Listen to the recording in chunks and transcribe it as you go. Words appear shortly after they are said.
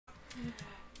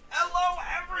Hello,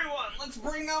 everyone! Let's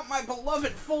bring out my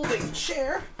beloved folding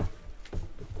chair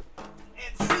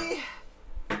and see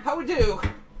how we do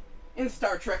in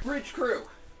Star Trek Bridge Crew.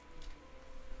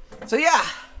 So yeah,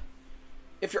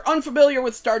 if you're unfamiliar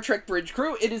with Star Trek Bridge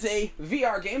Crew, it is a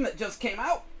VR game that just came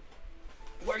out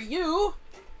where you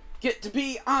get to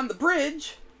be on the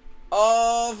bridge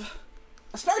of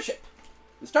a starship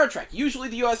in Star Trek. Usually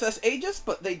the USS Aegis,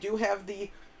 but they do have the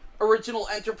original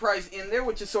Enterprise in there,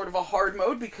 which is sort of a hard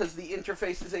mode because the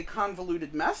interface is a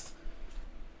convoluted mess.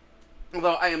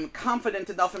 Although I am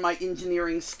confident enough in my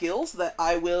engineering skills that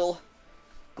I will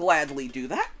gladly do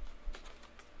that.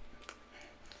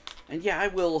 And yeah, I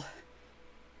will,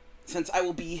 since I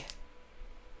will be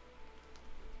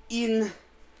in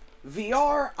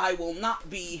VR, I will not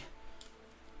be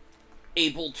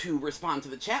able to respond to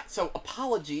the chat, so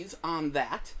apologies on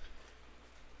that.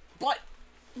 But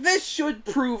this should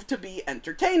prove to be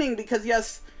entertaining because,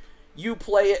 yes, you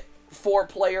play it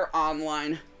 4-player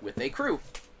online with a crew.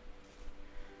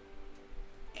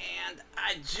 And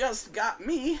I just got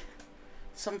me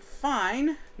some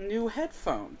fine new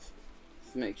headphones.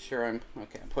 Let's make sure I'm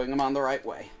putting them on the right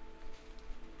way.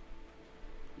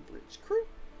 Bridge Crew.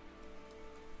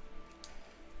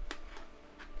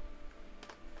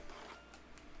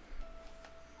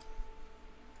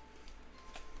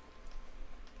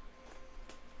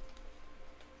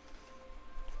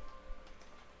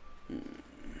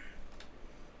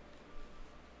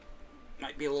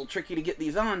 Might be a little tricky to get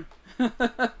these on. Dang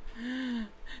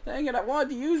it, I wanted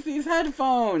to use these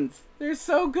headphones. They're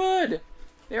so good.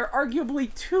 They're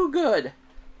arguably too good.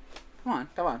 Come on,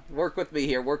 come on. Work with me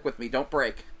here. Work with me. Don't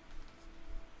break.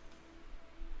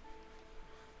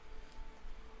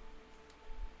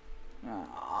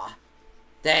 Aw.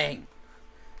 Dang.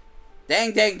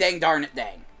 Dang, dang, dang, darn it,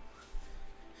 dang.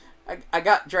 I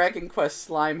got Dragon Quest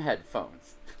Slime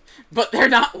headphones. But they're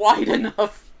not wide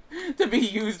enough to be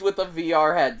used with a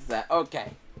VR headset.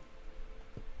 Okay.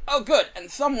 Oh, good. And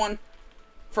someone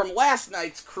from last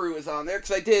night's crew is on there,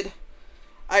 because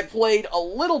I played a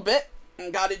little bit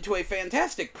and got into a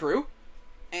fantastic crew,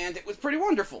 and it was pretty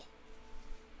wonderful.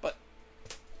 But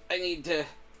I need to...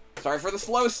 Sorry for the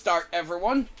slow start,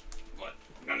 everyone. But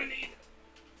I'm gonna need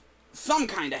some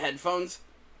kind of headphones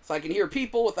so I can hear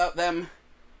people without them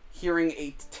hearing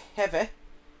a TV.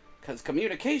 Because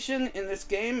communication in this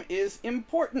game is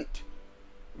important.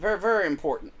 Very, very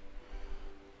important.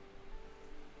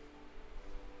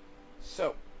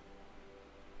 So,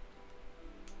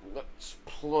 let's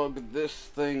plug this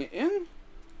thing in.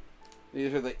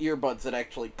 These are the earbuds that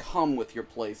actually come with your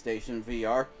PlayStation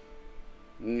VR.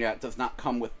 Yeah, it does not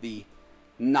come with the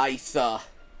nice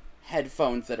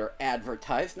headphones that are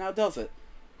advertised, now does it?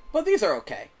 But these are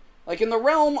okay. Like, in the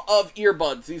realm of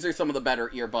earbuds, these are some of the better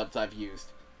earbuds I've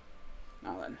used.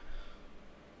 Now then.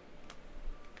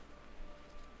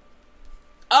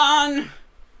 On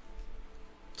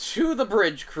to the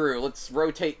Bridge Crew. Let's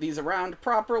rotate these around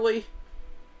properly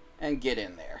and get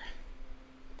in there.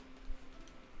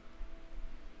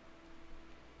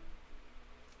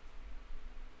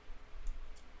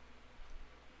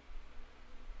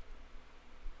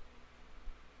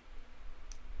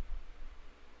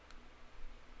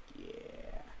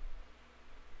 Yeah.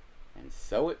 And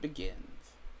so it begins.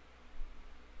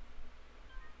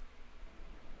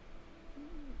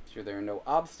 Sure there are no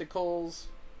obstacles.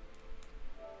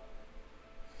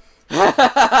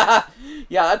 Yeah,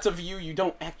 that's a view you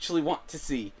don't actually want to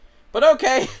see. But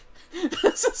okay.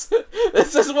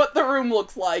 This is what the room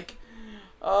looks like.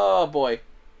 Oh boy.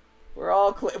 We're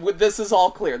all clear. This is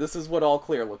all clear. This is what all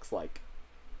clear looks like.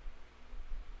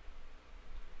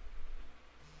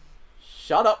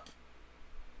 Shut up.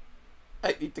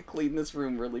 I need to clean this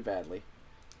room really badly.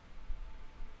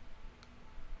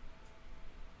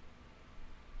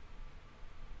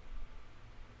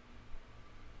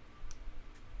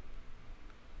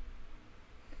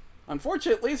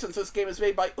 Unfortunately, since this game is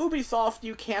made by Ubisoft,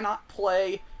 you cannot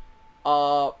play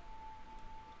offline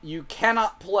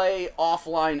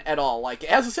at all. Like,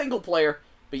 as a single player,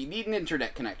 but you need an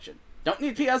internet connection. Don't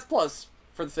need PS Plus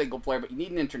for the single player, but you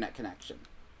need an internet connection.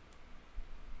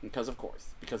 Because, of course,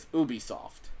 because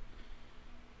Ubisoft.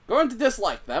 Going to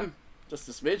dislike them, just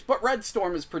a smidge, but Red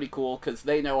Storm is pretty cool, because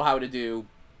they know how to do,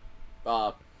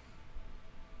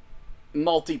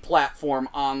 multi-platform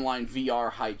online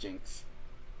VR hijinks.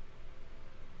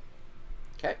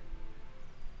 Okay.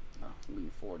 I'll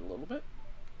lean forward a little bit.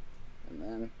 And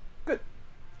then, good.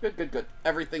 Good, good, good.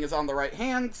 Everything is on the right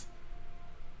hands.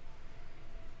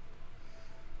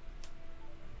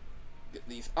 Get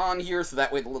these on here so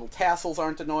that way the little tassels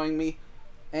aren't annoying me.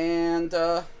 And,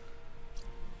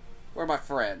 Where are my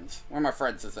friends? Where my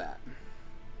friends is at?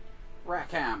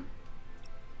 Rackham.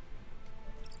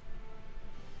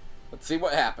 Let's see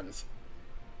what happens.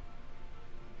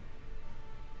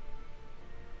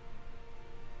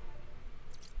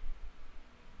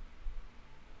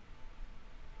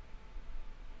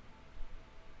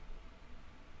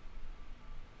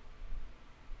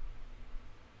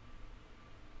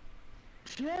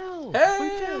 Jill! Hey! We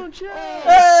found Jill!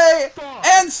 Hey! Fuck.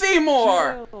 And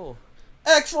Seymour! Jill.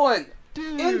 Excellent!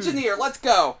 Dude! Engineer, let's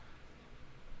go!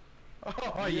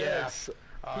 Oh, Yes!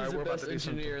 Alright, He's we're the about best to do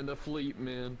something. engineer in the fleet,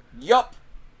 man. Yup.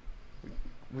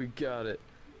 We got it.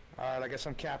 Alright, I guess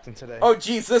I'm captain today. Oh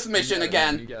jeez, this You mission got it,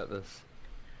 again. man. You got this.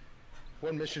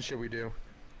 What mission should we do?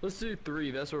 Let's do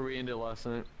 3. That's where we ended last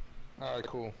night. Alright,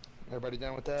 cool. Everybody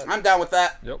down with that? I'm down with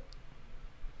that. Yep.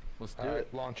 Let's do it.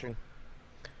 Alright, launching.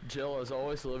 Jill, as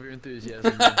always, love your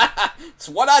enthusiasm. man. It's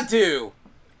what I do.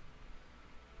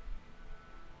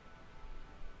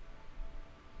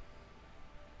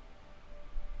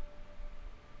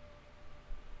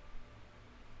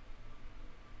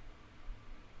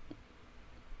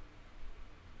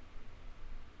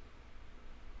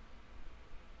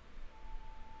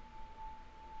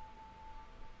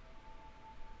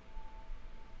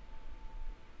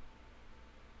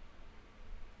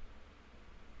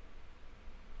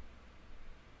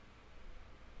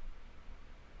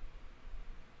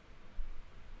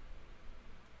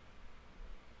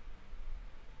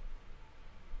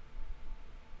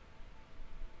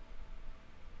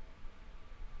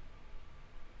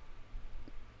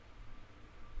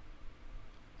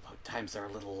 Load times are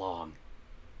a little long.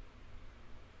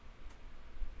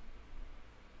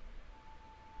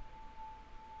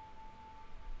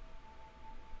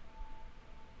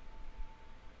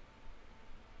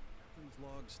 Captain's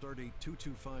log stardate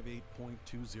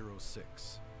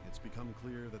 2258.206. It's become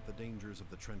clear that the dangers of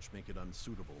the trench make it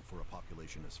unsuitable for a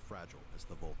population as fragile as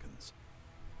the Vulcans.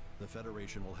 The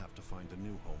Federation will have to find a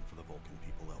new home for the Vulcan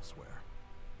people elsewhere.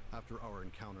 After our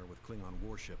encounter with Klingon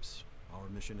warships, our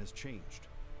mission has changed.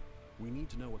 We need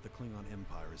to know what the Klingon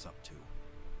Empire is up to.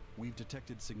 We've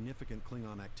detected significant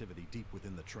Klingon activity deep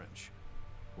within the trench.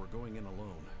 We're going in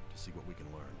alone to see what we can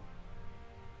learn.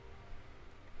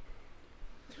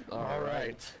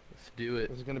 Alright. Let's do it.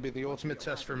 This is going to be the ultimate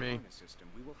test for me. System,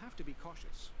 we will have to be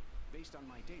cautious. Based on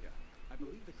my data, I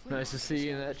believe the Nice to see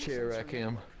you in that chair,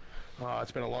 Rackham.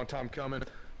 It's been a long time coming.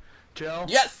 Jill?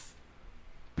 Yes!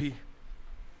 P.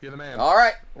 You're the man.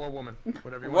 Alright. Or woman.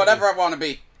 Whatever you want. Whatever I want to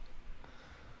be.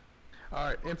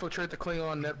 Alright, infiltrate the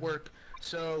Klingon network.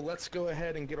 So let's go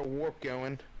ahead and get a warp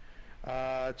going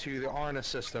to the Arna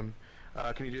system.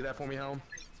 Can you do that for me, Helm?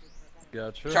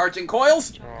 Gotcha. Charging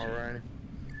coils? Alright.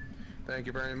 Thank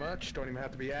you very much. Don't even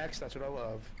have to be axed. That's what I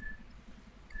love.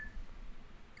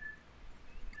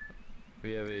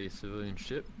 We have a civilian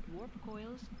ship. Warp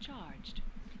coils charged.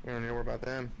 We don't know about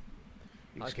them.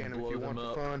 You I can scan can them if blow you want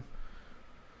them for up. fun.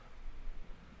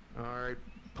 Alright,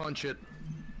 punch it.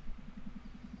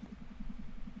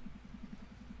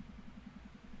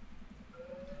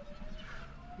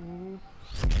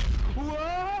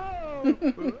 Whoa!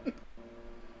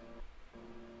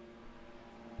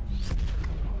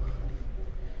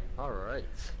 Alright.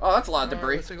 Oh, that's a lot of Alright,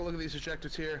 debris. let's take a look at these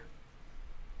ejectors here.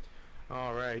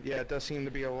 Alright, yeah, it does seem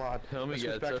to be a lot. Tell me Let's you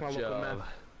switch got a back to my tough local job. map.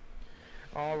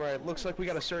 Alright, looks like we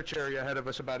got a search area ahead of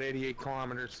us about 88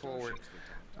 kilometers forward.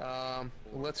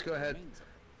 Let's go ahead.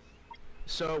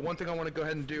 So one thing I want to go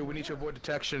ahead and do, we need to avoid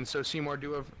detection. So Seymour,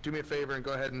 do me a favor and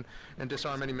go ahead and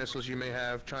disarm any missiles you may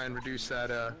have. Try and reduce that.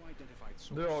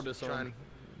 They're all Try disarmed. and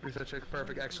reduce that check.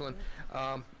 Perfect, excellent.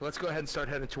 Let's go ahead and start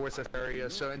heading towards that area.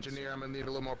 So engineer, I'm gonna need a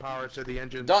little more power to the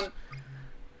engines. Done.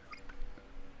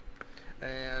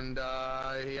 And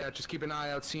yeah, just keep an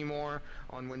eye out, Seymour,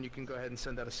 on when you can go ahead and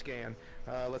send out a scan.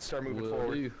 Let's start moving Will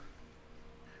forward. do.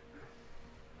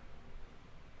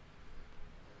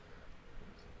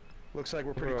 Looks like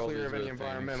we're pretty Where are all clear of these any other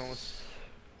environmentalists.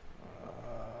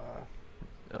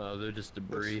 They're just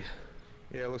debris.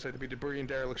 Yeah, it looks like to be debris and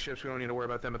derelict ships. We don't need to worry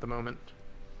about them at the moment.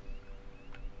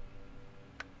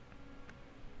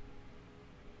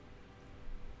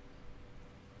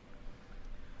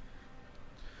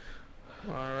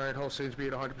 Alright, hull seems to be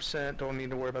at 100%. Don't need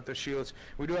to worry about those shields.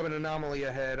 We do have an anomaly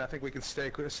ahead. I think we can stay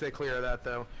clear of that,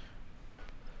 though.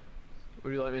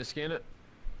 Would you like me to scan it?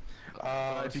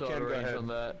 If you saw can, the go range ahead. on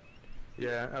that.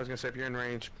 Yeah, I was going to say, if you're in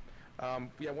range.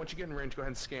 Yeah, once you get in range, go ahead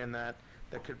and scan that.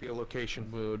 That could be a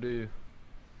location. Will do.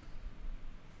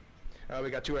 We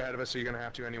got two ahead of us, so you're going to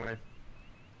have to anyway.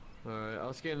 Alright,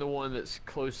 I'll scan the one that's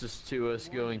closest to us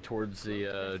going towards the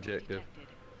objective.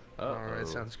 Alright,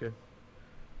 sounds good.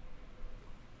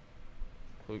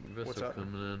 Cloak What's vessel up?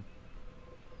 coming in.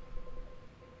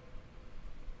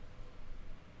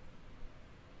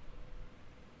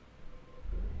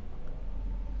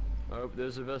 Oh,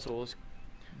 there's a vessel. It's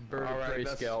Bird of Alright, Prey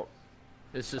that's- Scout.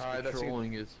 It's just Alright, that's it.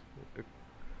 patrolling its...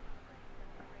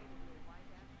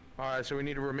 Alright, so we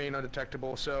need to remain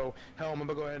undetectable. So, Helm, I'm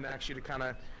gonna go ahead and ask you to kind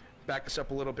of back us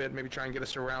up a little bit, maybe try and get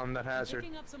us around that hazard.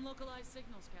 Picking up some localized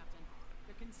signals, Captain.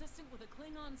 They're consistent with a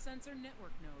Klingon sensor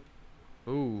network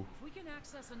node. Ooh. If we can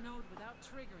access a node without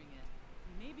triggering it,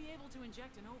 we may be able to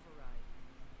inject an override.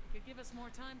 It could give us more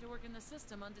time to work in the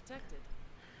system undetected.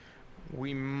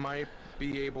 We might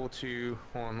be able to...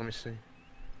 Hold on, let me see.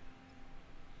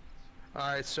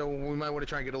 Alright, so we might want to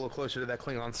try and get a little closer to that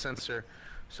Klingon sensor.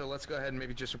 So let's go ahead and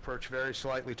maybe just approach very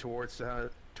slightly towards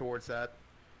that.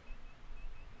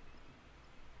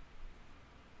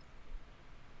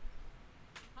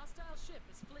 Hostile ship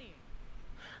is fleeing.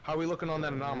 How are we looking on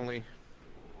that anomaly?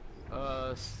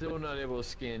 Still not able to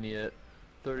scan yet.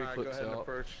 30 Alright, go clicks ahead and out.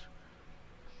 approach.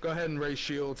 Go ahead and raise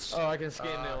shields. Oh, I can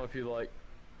scan now if you like.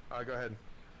 Alright, go ahead.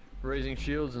 Raising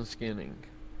shields and scanning.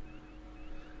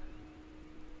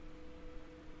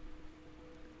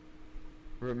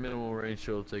 We're at minimal range,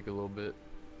 so it'll take a little bit.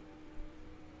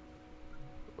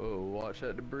 Oh, watch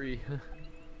that debris.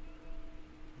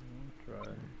 Try.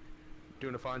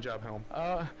 Doing a fine job, Helm.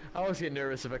 I always get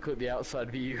nervous if I click the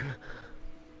outside view.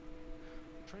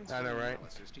 I know, right?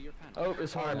 Analysis to your panel. Oh,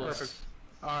 it's Alright, harmless. perfect.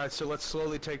 Alright, so let's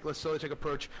slowly take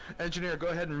approach. Engineer, go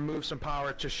ahead and remove some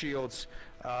power to shields.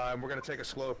 And we're gonna take a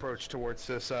slow approach towards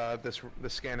this this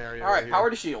scan area. All right, here.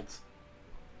 power to shields.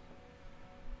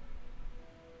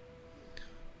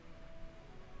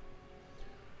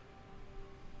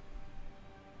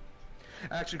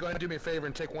 Actually, go ahead and do me a favor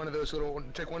and take one of those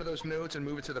nodes and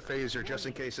move it to the phaser just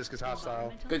in case this gets hostile.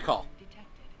 Environmental Good call. hazard detected.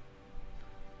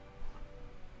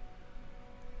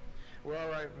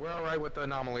 We're all right with the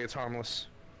anomaly. It's harmless.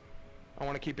 I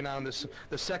want to keep an eye on this.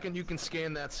 The second you can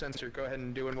scan that sensor, go ahead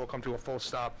and do it, and we'll come to a full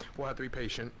stop. We'll have to be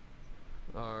patient.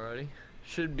 Alrighty.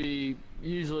 Should be,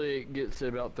 usually it gets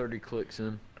about 30 clicks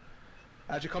in.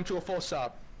 As you come to a full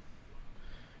stop,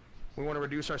 we want to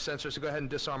reduce our sensors, so go ahead and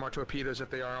disarm our torpedoes if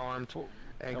they are armed.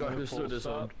 And go ahead. Just so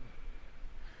disarmed.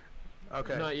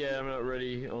 Okay. Not yet, I'm not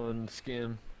ready on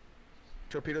scan.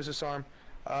 Torpedoes disarm.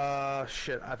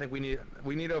 Shit. I think we need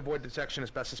to avoid detection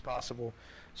as best as possible.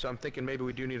 So I'm thinking maybe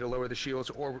we do need to lower the shields,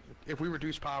 or if we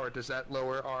reduce power, does that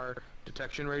lower our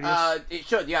detection radius? It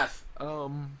should, yes.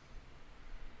 All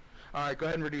right, go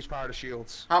ahead and reduce power to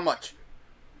shields. How much?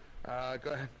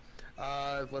 Go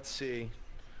ahead. Let's see.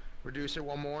 Reduce it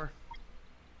one more.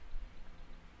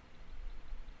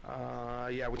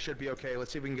 Yeah, we should be okay.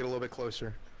 Let's see if we can get a little bit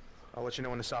closer. I'll let you know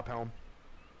when to stop, Helm.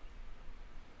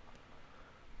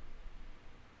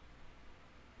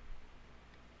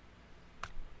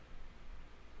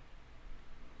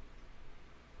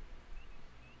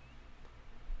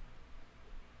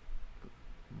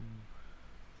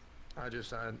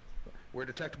 We're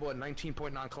detectable at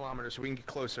 19.9 kilometers, so we can get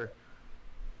closer.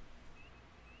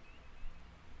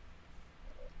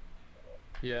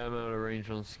 Yeah, I'm out of range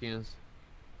on scans.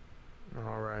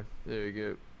 Alright. There you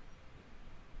go.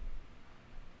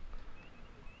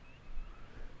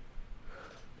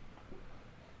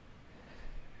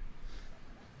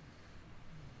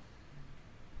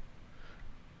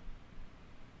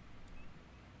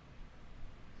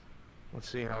 Let's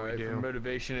see how we Alright, for do.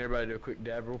 motivation, everybody do a quick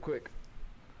dab real quick.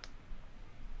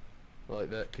 I like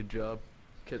that, good job.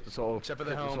 Kept us all, Except for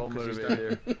the kept us helm, all 'cause he's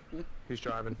motivated there. Who's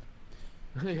driving?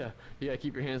 yeah,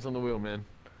 keep your hands on the wheel, man.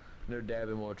 No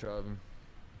dabbing while driving.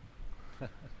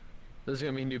 This is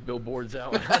gonna be new billboards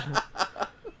out.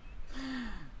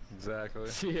 Exactly.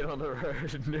 See it on the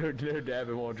road. No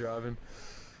dabbing while driving.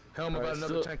 Helm Alright, about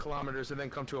another still- 10 kilometers and then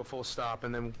come to a full stop,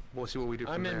 and then we'll see what we do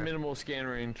from I'm there. in minimal scan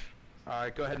range.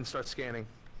 Alright, go ahead and start scanning.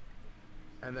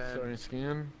 And then... Starting to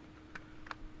scan.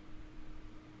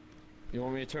 You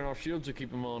want me to turn off shields or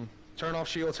keep them on? Turn off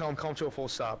shields, Helm, come to a full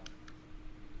stop.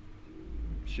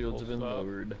 Shields Full have been stop.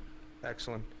 lowered.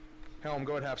 Excellent. Helm,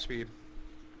 go at half speed.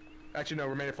 Actually, no,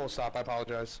 remain at full stop. I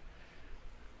apologize.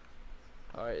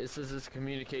 Alright, it says it's a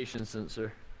communication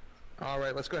sensor.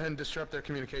 Alright, let's go ahead and disrupt their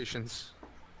communications.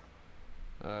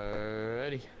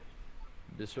 Alrighty.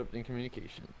 Disrupting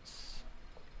communications.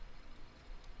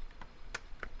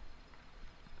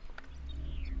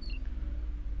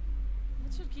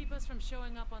 That should keep us from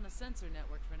showing up on the sensor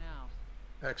network for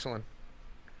now. Excellent.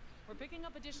 We're picking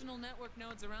up additional network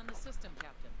nodes around the system,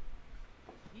 Captain.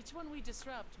 Each one we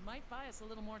disrupt might buy us a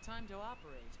little more time to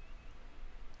operate.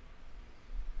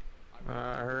 I will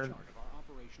I take heard. charge of our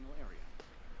operational area.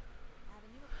 I have a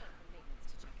new report from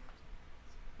maintenance to check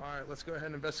out. Alright, let's go ahead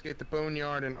and investigate the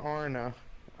boneyard in Arna.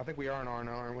 I think we are in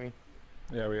Arna, aren't we?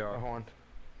 Yeah, we Oh, are. hold on.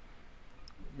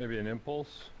 Maybe an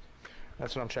impulse.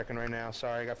 That's what I'm checking right now.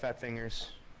 Sorry, I got fat fingers.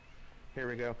 Here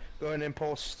we go. Go ahead and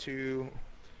impulse to...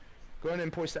 Go ahead and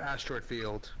impulse to asteroid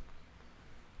field.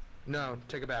 No,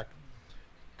 take it back.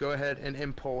 Go ahead and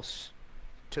impulse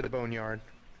to the boneyard.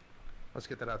 Let's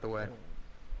get that out the way.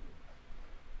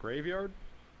 Graveyard?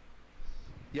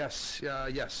 Yes,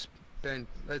 yes. Ben,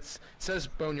 it says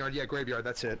boneyard. Yeah, graveyard.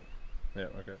 That's it. Yeah,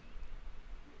 okay.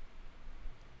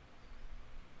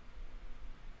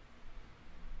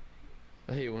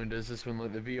 I hate when it does this when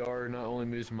like the VR not only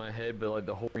moves my head but like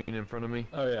the whole screen in front of me.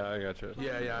 Oh yeah, I got you.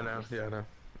 Yeah, I know. Yeah, I know.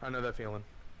 I know that feeling.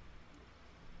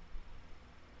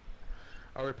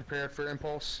 Are we prepared for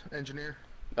impulse, engineer?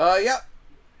 Yep.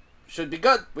 Should be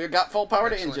good. We've got full power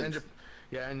to Excellent. engines.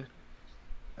 Yeah, and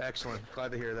excellent.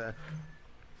 Glad to hear that.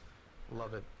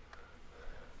 Love it.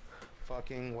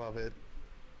 Fucking love it.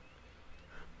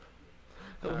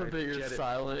 I love Alright, that you're jet it.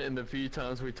 silent, and the few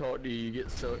times we talk to you, you get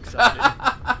so excited.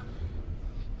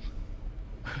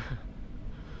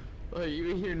 Like,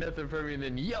 you hear nothing from me, and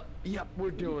then, yep,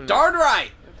 we're doing it. Darn right!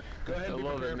 Go ahead I and be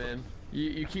love it, prepared for- man.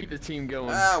 You keep the team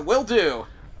going. Will do.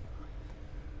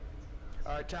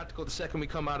 Alright, tactical, the second we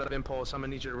come out of impulse, I'm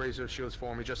gonna need you to raise those shields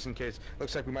for me, just in case.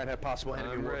 Looks like we might have possible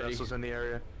enemy I'm war ready. vessels in the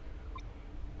area.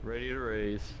 Ready to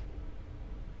raise.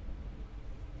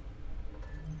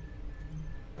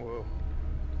 Whoa.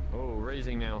 Oh,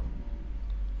 raising now.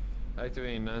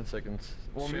 Activating 9 seconds.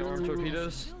 Want me to arm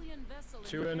torpedoes? Civilian vessel in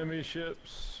 2 the enemy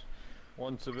ships,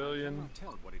 1 civilian. Cannot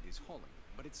tell what it is hauling,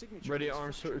 but its signature Ready to is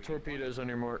arm fluctuating. torpedoes on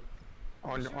your mark.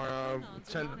 On, Sure, Klingons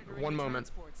are 10, monitoring 1 the moment.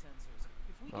 transport sensors.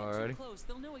 If we get Alrighty. too close,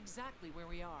 they'll know exactly where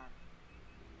we are.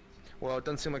 Well, it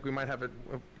doesn't seem like we might have it.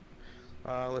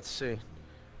 Let's see.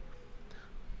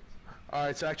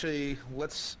 Alright, so actually,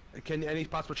 any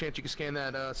possible chance you can scan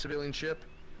that civilian ship?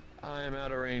 I am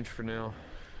out of range for now.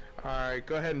 Alright,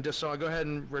 go ahead and disarm. Go ahead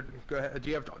and go ahead. Do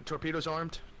you have torpedoes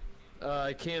armed?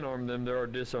 I can't arm them. They are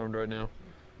disarmed right now.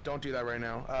 Don't do that right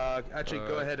now. Actually,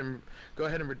 go ahead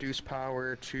and reduce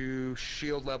power to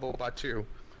shield level by 2.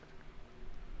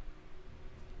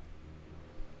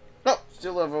 Oh,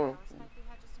 still level. Power spike we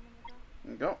had just a minute ago?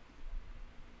 There you go.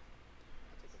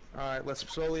 Alright, let's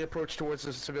slowly approach towards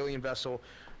the civilian vessel.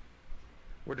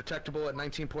 We're detectable at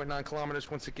 19.9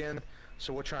 kilometers once again,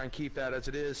 so we'll try and keep that as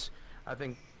it is. I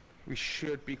think we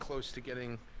should be close to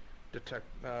getting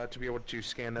to be able to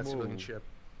scan that civilian Whoa. ship.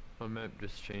 My map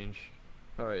just changed.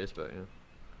 Alright, it's back now.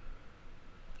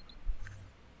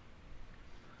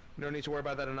 No need to worry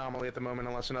about that anomaly at the moment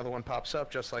unless another one pops up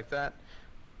just like that.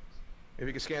 If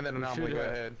you can scan that We anomaly, should go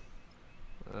have- ahead.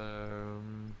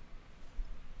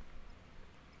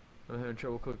 I'm having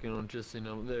trouble clicking on just the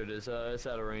number. There it is. It's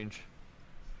out of range.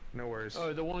 No worries.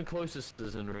 Oh, the one closest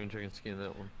is in range. I can scan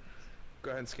that one.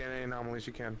 Go ahead and scan any anomalies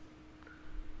you can.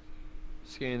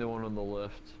 Scanning the one on the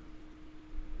left.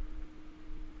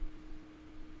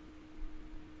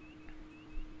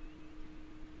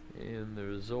 And the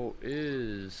result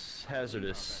is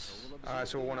hazardous. Alright,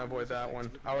 so we'll want to avoid that one.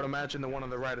 I would imagine the one on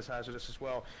the right is hazardous as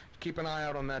well. Keep an eye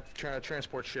out on that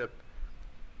transport ship.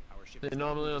 Our ship The is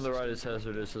anomaly on the right is system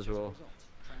hazardous as well. result.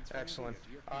 Transferring Excellent. data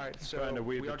to your Alright, so Trying to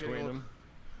weave we are getting between a little- them.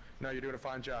 No, you're doing a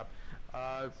fine job.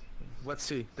 Let's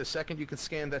see. The second you can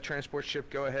scan that transport ship,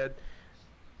 go ahead.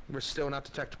 We're still not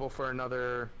detectable for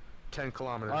another 10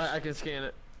 kilometers. I can scan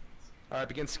it. Alright,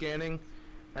 begin scanning,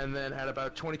 and then at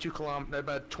about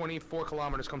 24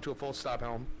 kilometers, come to a full stop,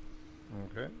 helm.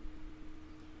 Okay.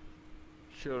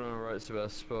 Shield on the right's about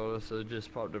to spot us, so it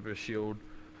just popped up a shield.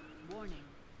 Warning.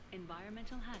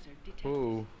 Environmental hazard detected.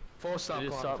 Ooh. Full stop, just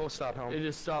Colin. stopped- Full stop, helm. It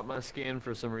just stopped my scan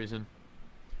for some reason.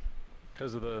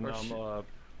 Because of the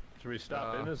should we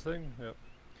stop in this thing? Yep.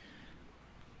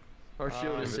 Our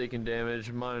shield is Um, taking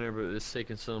damage, minor, but it's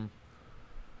taking some.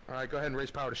 Alright, go ahead and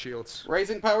raise power to shields.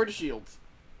 Raising power to shields.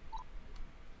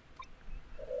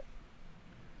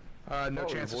 No Oh,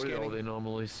 chance of avoided all scanning. the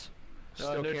anomalies.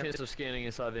 Still No can't- chance of scanning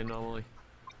inside the anomaly.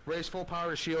 Raise full power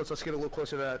to shields. Let's get a little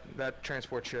closer to that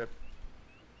transport ship.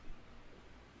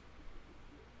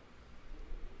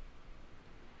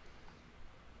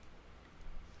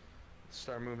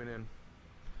 Start moving in.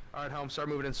 Alright, helm, start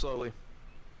moving in slowly.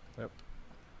 Yep.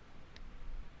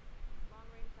 Long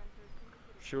range sensors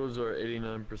indicating Shields are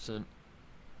 89%.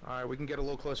 Alright, we can get a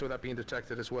little closer without being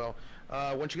detected as well.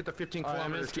 Once you get the 15 I'm in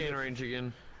kilometers... scan range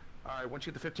again. Alright, once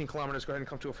you get the 15 kilometers, go ahead and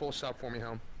come to a full stop for me,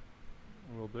 helm.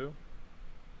 Will do.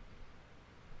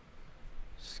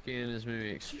 Scan is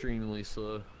moving extremely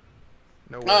slow.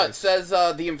 No It worries. says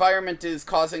the environment is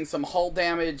causing some hull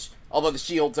damage, although the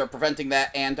shields are preventing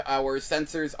that, and our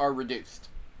sensors are reduced.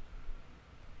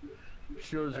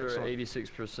 Shields are at Excellent.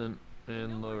 86%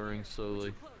 and lowering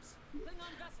slowly. Too close. Klingon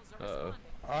vessels are Uh-oh. responding.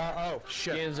 Oh,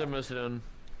 shit. Scan's almost done.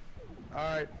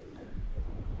 Alright.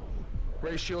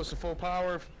 Raise shields to full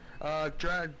power. Add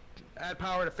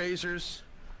power to phasers.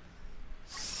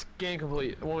 Scan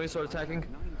complete. Want me to start attacking?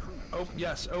 Oh,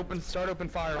 yes. Start open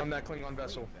fire on that Klingon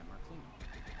vessel.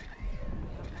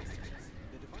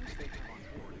 The device they have on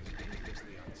board is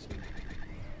dangerously unstable.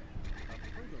 A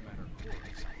programmer core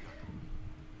of some kind.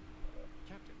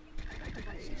 Captain, that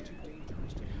device is too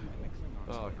dangerous to have in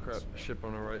the Klingon Oh crap! Ship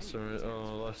on the right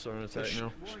starting. Left starting to attack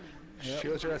now.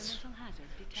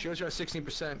 Shields are at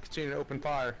 16%. Continue to open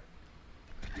fire.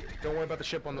 Don't worry about the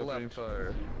ship on the Opening left.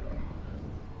 fire.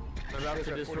 I'm about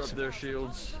to disrupt their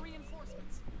shields.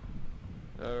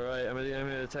 Alright, I'm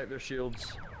gonna attack their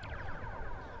shields.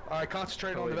 Alright,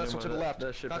 concentrate on the wait, vessel never to the mind, left.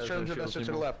 that ship has Concentrate on no the vessel shields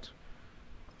to the anymore.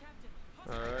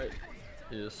 left. Alright.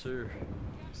 Yes, sir.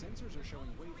 Sensors are showing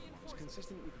waveforms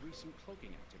consistent with recent cloaking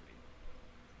activity.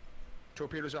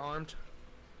 Torpedoes are armed.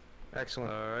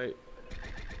 Excellent. Alright.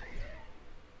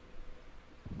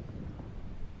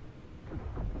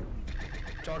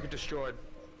 Target destroyed.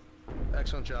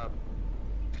 Excellent job.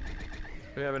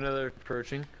 We have another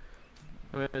approaching.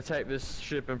 I'm gonna attack this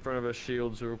ship in front of us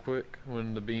shields real quick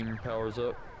when the beam powers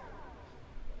up.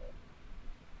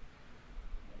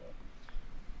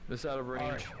 It's out of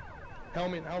range.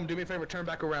 Right. Helm, do me a favor, turn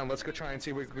back around. Let's go try and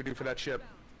see what we can do for that ship.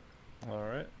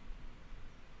 Alright.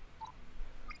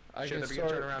 I Shit, can if we can turn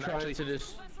start around, trying actually- to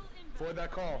just... Void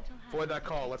that call. Void that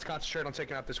call. Let's concentrate on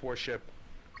taking out this warship.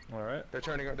 Alright. They're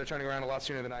turning around a lot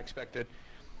sooner than I expected.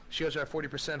 Shields are at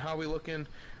 40%. How are we looking?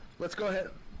 Let's go ahead.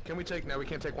 Can we take? No, we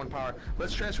can't take one power.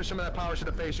 Let's transfer some of that power to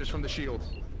the phasers from the shield.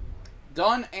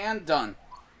 Done and done.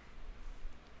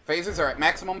 Phasers are at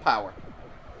maximum power.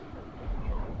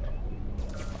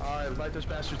 Alright, light those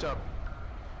bastards up.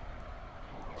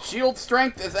 Shield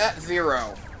strength is at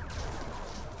 0.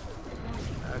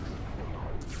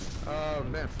 Oh,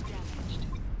 man.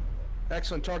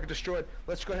 Excellent. Target destroyed.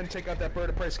 Let's go ahead and take out that bird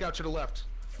of prey scout to the left.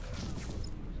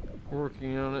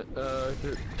 Working on it.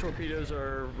 The torpedoes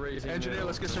are raising. Engineer, now.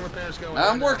 let's get some repairs going.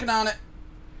 I'm working on it.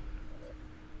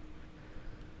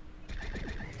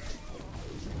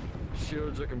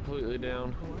 Shields are completely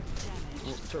down.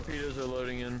 Torpedoes are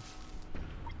loading in.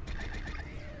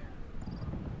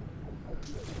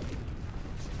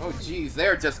 Oh geez,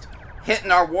 they're just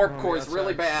hitting our warp Oh, cores yes,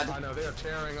 really I bad. know, they are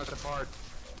tearing us apart.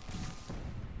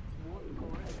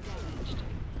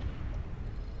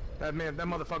 That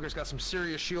motherfucker's got some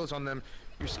serious shields on them.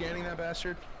 You're scanning that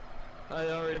bastard? I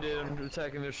already did. I'm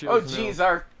attacking their Oh shields geez, now.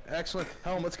 our Excellent.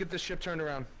 Helm, let's get this ship turned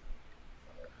around.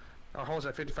 Our hull's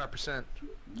at 55%.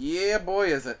 yeah boy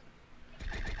is it.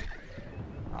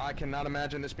 I cannot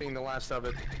imagine this being the last of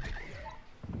it.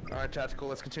 Alright, Tactical,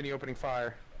 let's continue opening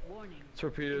fire. Warning.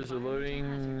 Torpedoes are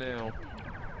loading now.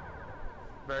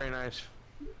 Very nice.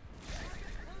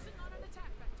 Closing on an attack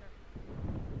vector.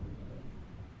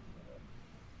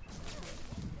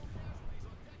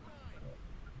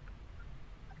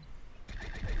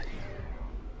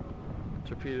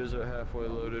 Torpedoes are halfway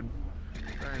loaded.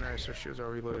 Very nice. Our shields are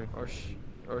reloading.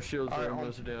 Our shields Alright, are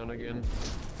almost down again.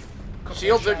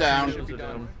 Shields are down. Shields are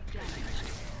down.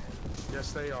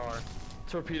 Yes, they are.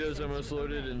 Torpedoes almost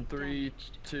loaded in 3,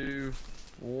 2,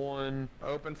 1.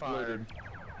 Open fire. Loaded.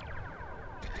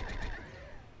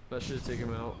 That should take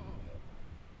him out.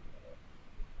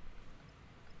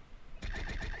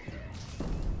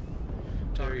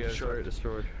 There we go. Target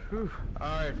destroyed. Whew.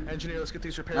 Alright, engineer, let's get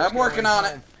these repairs I'm working going. on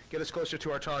it. Get us closer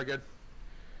to our target.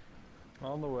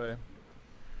 On the way.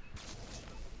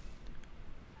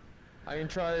 I can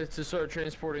try to start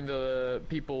transporting the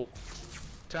people.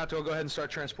 Tato, go ahead and start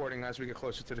transporting as we get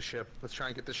closer to the ship. Let's try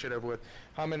and get this shit over with.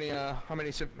 How many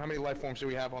life forms do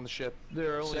we have on the ship?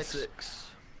 There are only 6. 6.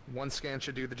 One scan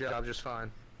should do the job just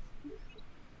fine.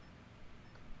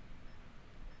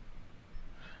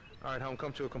 Alright, Helm,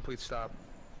 come to a complete stop.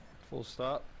 Full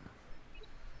stop.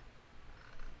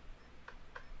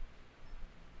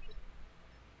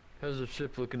 How's the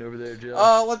ship looking over there,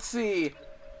 Joe? Let's see.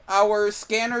 Our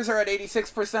scanners are at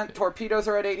 86%, torpedoes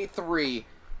are at 83.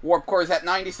 Warp core is at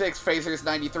 96, phasers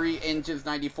 93, engines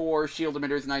 94, shield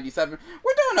emitters 97.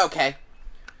 We're doing okay.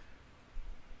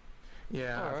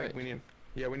 Yeah, I Alright. think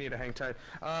we need to hang tight.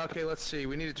 Okay, let's see.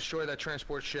 We need to destroy that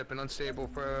transport ship, an unstable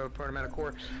programmatic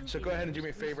core. So go ahead and do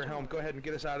me a favor, Helm. Go ahead and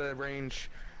get us out of range.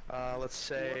 Let's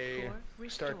say Warp core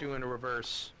start restored. doing a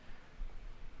reverse.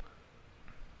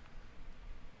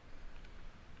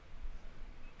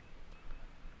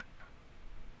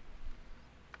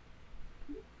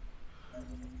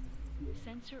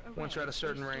 Sensor array Once we're at a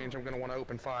certain restored. range, I'm going to want to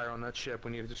open fire on that ship.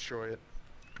 We need to destroy it.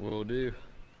 Will do.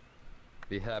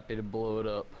 Be happy to blow it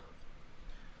up.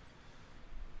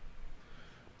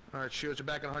 Alright, shields are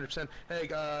back at 100%. Hey,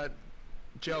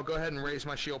 Joe, go ahead and raise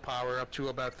my shield power up to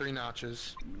about 3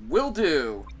 notches. Will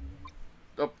do.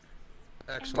 Oh,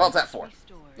 Excellent. well, it's at 4.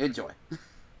 Restored. Enjoy.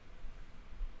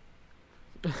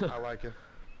 I like it.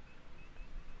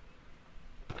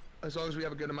 As long as we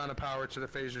have a good amount of power to the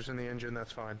phasers in the engine,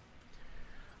 that's fine.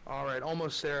 Alright,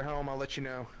 almost there, Helm. I'll let you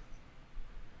know.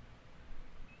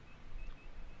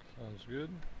 Sounds good.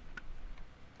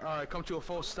 Alright, come to a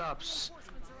full stop.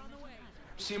 Reinforcements are on the way.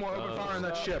 Seymour, open fire on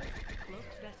that ship.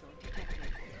 Cloaked vessel detected.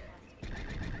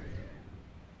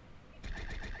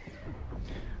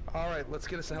 Alright, let's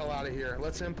get us the hell out of here.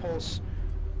 Let's impulse.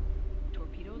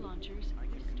 Torpedo launchers I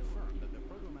can restored. confirm that the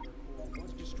protomatter core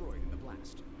was destroyed in the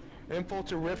blast. Info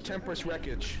to Rift Tempest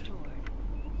wreckage. Restored.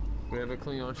 We have a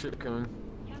Klingon ship coming.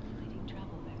 Calculating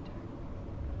travel vector.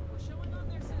 We're showing on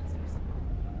their sensors.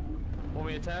 Want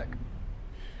me to attack?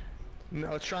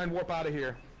 No, let's try and warp out of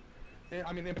here.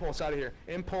 I mean, impulse out of here.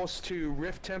 Impulse to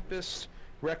Rift Tempest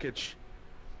wreckage.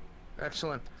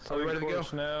 Excellent. Are we ready to go?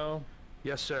 Course now.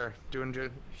 Yes, sir. Doing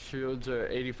good. Shields are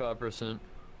 85%.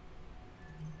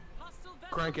 Hostile vessel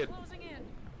Crank it. closing in.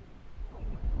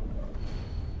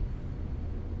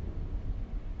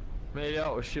 Made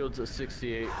out with shields at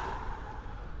 68.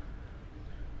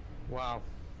 Wow.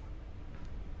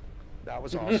 That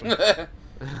was awesome. That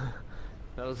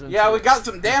was Yeah, we intense. got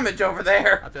some damage over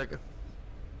there. I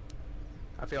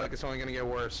feel like it's only gonna get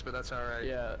worse, but that's alright.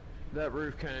 Yeah, that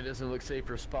roof kind of doesn't look safe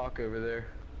for Spock over there.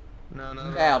 No.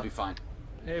 Yeah, I'll be fine.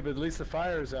 Hey, but at least the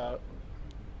fire's out.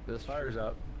 This Fire's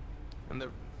out. And the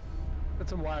Got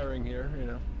some wiring here, you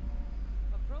know.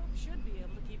 A probe should be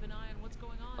able to keep an eye on what's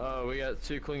going on. Oh, we got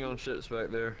 2 Klingon ships back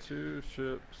there. 2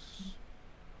 ships.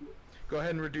 go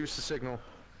ahead and reduce the signal.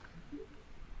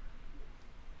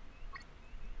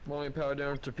 Want me to power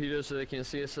down torpedoes so they can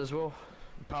see us as well?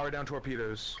 Power down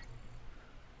torpedoes.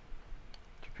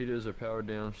 Torpedoes are powered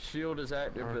down. Shield is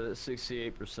active, but at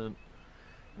 68%.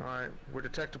 Alright, we're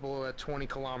detectable at 20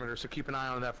 kilometers, so keep an eye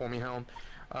on that for me, Helm.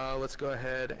 Let's go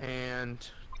ahead and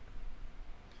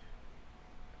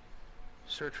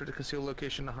search for the concealed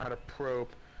location to hide a probe.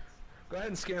 Go ahead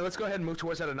and scan. Let's go ahead and move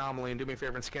towards that anomaly and do me a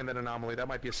favor and scan that anomaly. That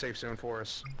might be a safe zone for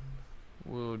us.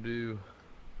 Will do.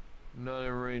 Not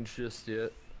in range just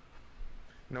yet.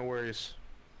 No worries.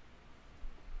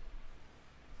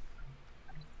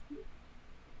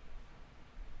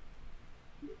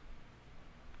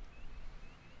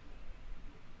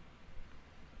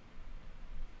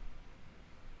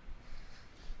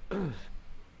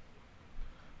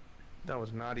 That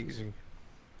was not easy.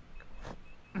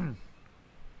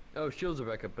 Oh, shields are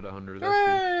back up at 100. That's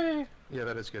good. Yeah,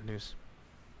 that is good news.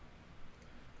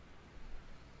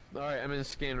 Alright, I'm in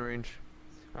scan range.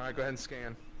 Alright, go ahead and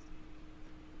scan.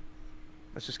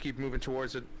 Let's just keep moving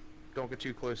towards it. Don't get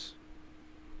too close.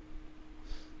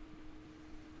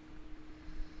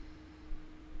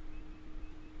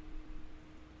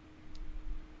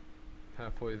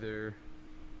 Halfway there.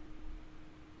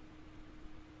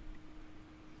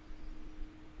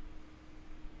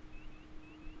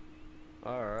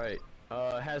 Alright.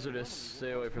 Hazardous.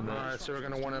 Stay away from that. Alright, so we're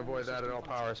gonna want to avoid that at all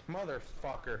powers.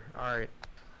 Motherfucker. Alright.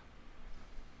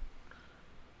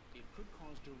 It could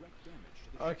cause direct damage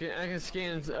to the Okay, I can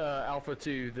scan Alpha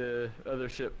 2, the other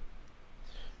ship.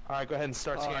 Alright, go ahead and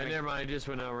start Alright, scanning. never mind. I just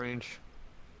went out of range.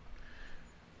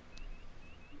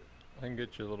 I can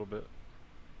get you a little bit.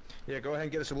 Yeah, go ahead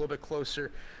and get us a little bit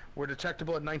closer. We're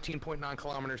detectable at 19.9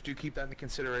 kilometers. Do keep that into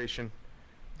consideration.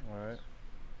 Alright.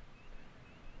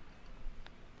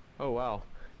 Oh, wow.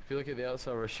 If you look at the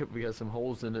outside of our ship, we got some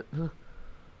holes in it.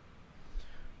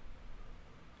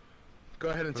 Go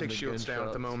ahead and From take the shields down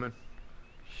at the gunshots. moment.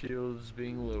 Shields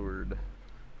being lowered.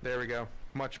 There we go.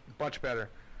 Much better.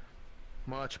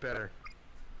 Much better.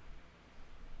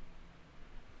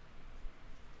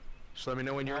 Just let me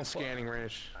know when you're in Alpha. scanning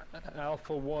range.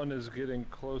 Alpha 1 is getting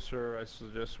closer. I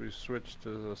suggest we switch to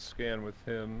the scan with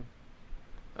him.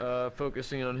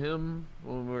 Focusing on him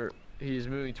when he's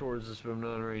moving towards us, but I'm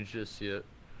not in range just yet.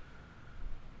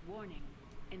 Warning.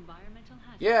 Environmental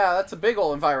hazard. Yeah, that's a big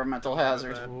old environmental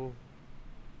hazard. Cool.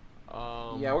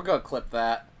 Yeah, we're gonna clip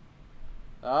that.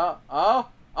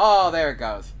 Oh, there it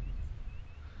goes.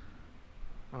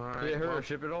 Alright. Did it hurt well, our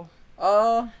ship at all?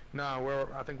 no,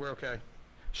 I think we're okay.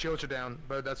 Shields are down,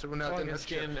 but that's we're not I gonna can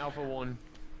scan Alpha 1.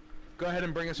 Go ahead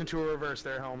and bring us into a reverse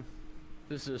there, Helm.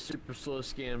 This is a super slow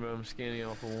scan, but I'm scanning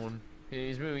Alpha 1. And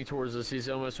he's moving towards us. He's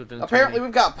almost within Apparently 20.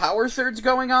 we've got power surge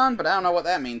going on, but I don't know what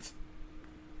that means.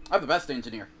 I'm the best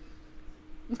engineer.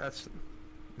 That's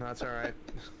alright.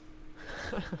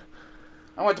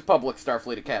 I went to public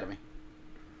Starfleet Academy.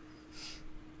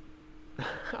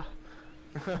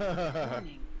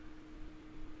 Warning.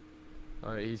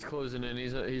 All right, he's closing in.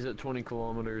 He's at 20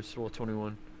 kilometers. Well,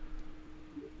 21.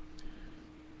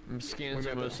 I'm scanning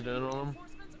most of down on him.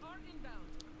 Reinforcements are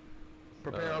inbound.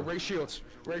 Prepare. Raise shields.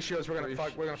 Raise shields. We're gonna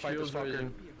fight. We're gonna fight this Shields fucker.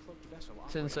 raising.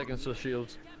 10 seconds till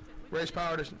shields. Raise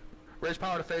power to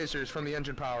phasers from the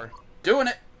engine power. Doing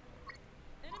it.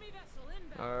 Enemy vessel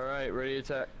inbound. All right, ready to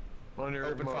attack. On your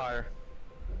Open mark. fire.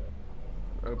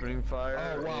 Opening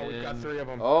fire. Oh wow, we've got and 3 of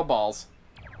them. Oh, balls.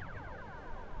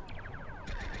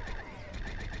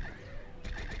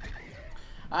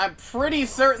 I'm pretty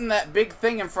certain that big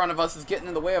thing in front of us is getting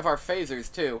in the way of our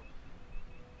phasers, too.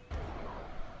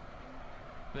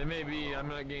 They may be. I'm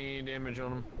not getting any damage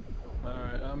on them.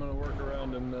 Alright, I'm gonna work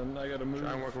around him then. I gotta move.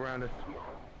 Try and work around it.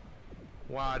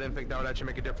 Wow, I didn't think that would actually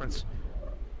make a difference.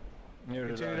 Neither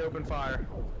did Continue I. to open fire.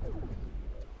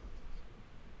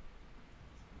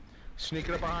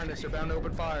 Sneaking up behind us. They're bound to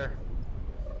open fire.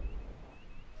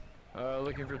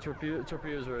 Looking for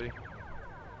torpedoes ready.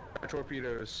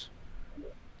 Torpedoes.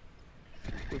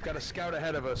 We've got a scout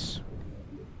ahead of us.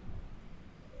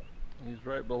 He's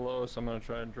right below us. I'm gonna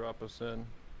try and drop us in.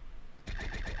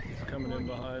 He's coming in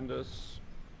behind us.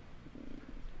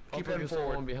 Keep I'll heading focus on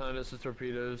forward. one behind us. The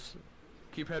torpedoes.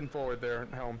 Keep heading forward there,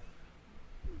 Helm.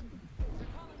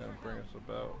 Gonna bring us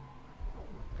about.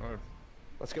 Alright,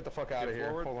 Let's get the fuck out of Get here.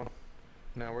 forward. Hold on.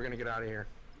 No, we're gonna get out of here.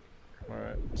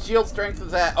 alright. Shield strength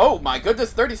is at, oh my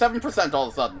goodness, 37% all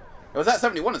of a sudden. It was at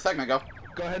 71 a second ago.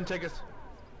 Go ahead and take us.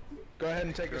 Go ahead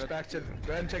and take us back to.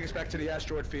 Go ahead and take us back to the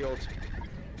asteroid field.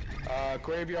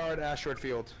 Graveyard asteroid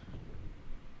field.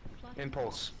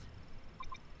 Impulse.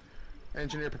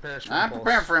 Engineer prepares for I'm impulse.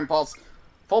 preparing for impulse.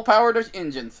 Full power to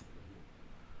engines.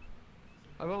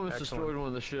 I've almost Excellent. destroyed one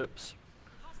of the ships.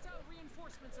 Hostile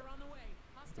reinforcements are on the way.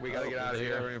 Hostile We gotta get out of We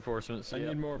got here. reinforcements. I Yep.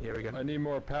 need more. Yeah, we got- I need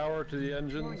more power to the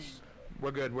engines.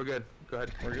 We're good. We're good. Go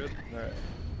ahead. We're good. All right.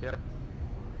 Yep.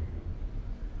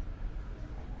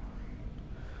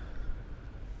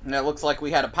 And it looks like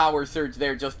we had a power surge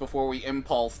there just before we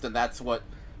impulsed, and that's what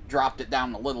dropped it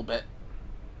down a little bit.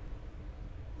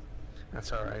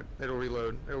 That's all right. It'll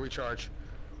reload. It'll recharge.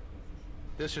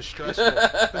 This is stressful.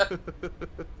 I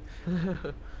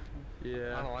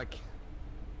Yeah. don't like.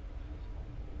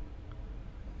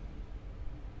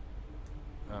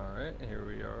 All right. Here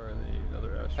we are in the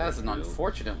other asteroid That's an field.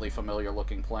 unfortunately familiar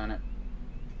looking planet.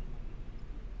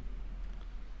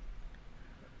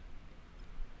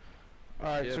 All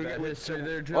right. Yeah, so bad history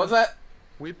there, Joe. What was that?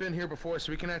 we've been here before,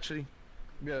 so we can actually.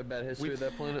 You got a bad history of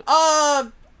that planet.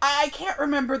 I can't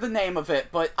remember the name of it,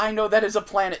 but I know that is a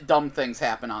planet dumb things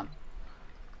happen on.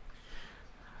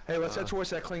 Hey, let's head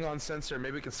towards that Klingon sensor.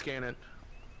 Maybe we can scan it.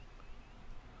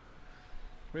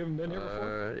 We haven't been here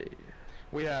before.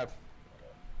 We have.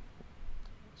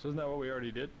 So isn't that what we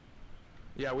already did?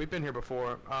 Yeah, we've been here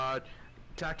before.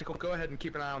 Tactical, go ahead and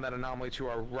keep an eye on that anomaly to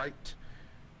our right.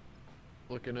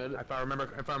 Looking at it. If I remember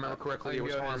correctly, I it can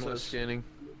was go ahead and start harmless. scanning.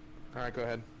 All right, go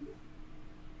ahead.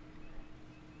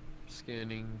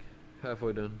 Scanning.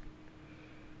 Halfway done.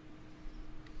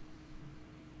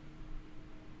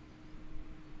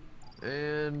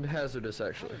 And hazardous,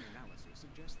 actually. Pattern analysis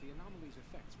suggests the anomaly's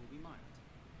effects will be mild.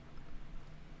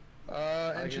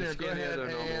 Engineer, go ahead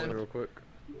real quick.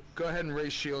 and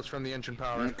raise shields from the engine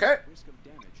power. Okay. Risk of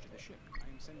damage to the ship. I am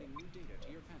sending new data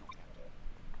to your panel, Captain.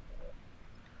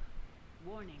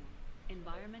 Warning.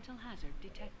 Environmental hazard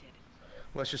detected.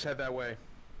 Let's just head that way.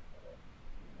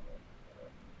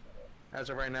 As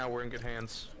of right now, we're in good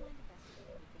hands.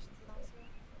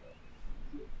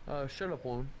 Shut up,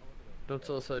 woman. Don't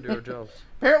tell us how to do our jobs.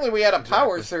 Apparently we had a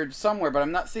power Exactly. surge somewhere, but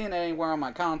I'm not seeing it anywhere on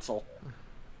my console.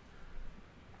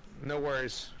 No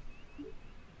worries.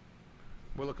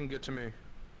 We're looking good to me.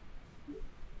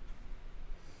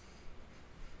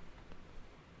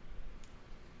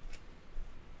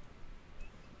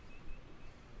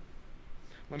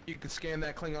 You can scan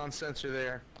that Klingon sensor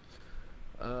there.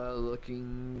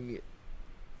 Looking.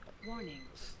 Warning.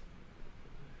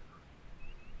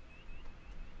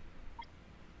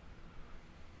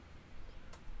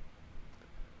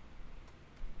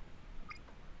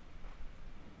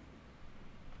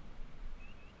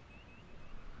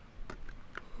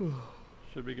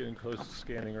 Should be getting close to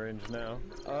scanning range now.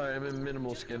 Alright, I'm in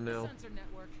minimal skin now. Sensor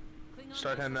network. Klingon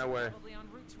Start heading that vessels are way. probably en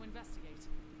route to investigate.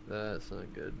 That's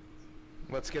not good.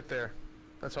 Let's get there.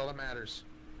 That's all that matters.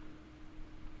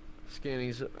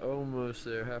 Scanning's almost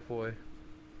there, halfway.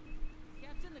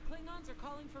 Captain, the Klingons are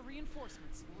calling for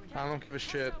reinforcements. I don't give a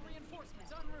shit. Hostile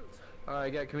reinforcements en route.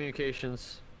 Alright, got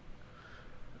communications.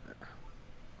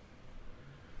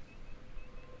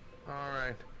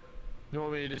 Alright. You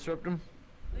want me to disrupt them?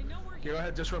 They know we're Go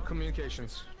ahead, disrupt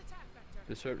communications. on an attack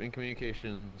vector. Disrupting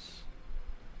communications.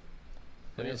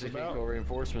 That means they It's can't about- call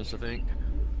reinforcements, I think.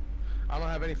 I don't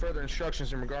have any further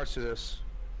instructions in regards to this.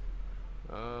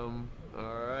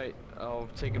 Alright. I'll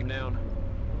take him down.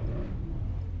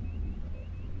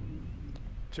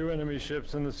 2 enemy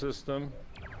ships in the system.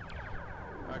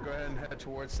 Alright, go ahead and head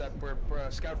towards that.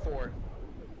 Scout 4.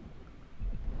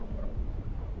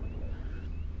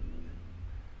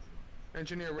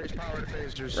 Engineer, raise power to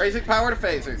phasers. Raising power to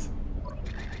phasers.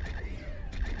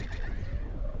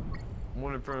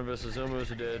 One in front of us is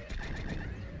almost dead.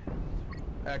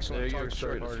 Excellent. There you Target go,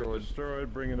 destroyed. target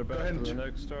Destroyed, bringing it back ahead to and the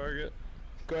j- next target.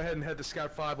 Go ahead and head to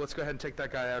Scout 5. Let's go ahead and take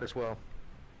that guy out as well.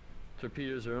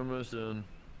 Torpedoes are almost done.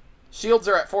 Shields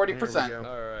are at There we 40%. go.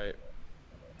 Alright.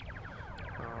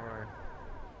 Alright.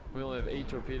 We only have 8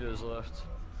 torpedoes left.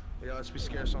 Yeah, let's be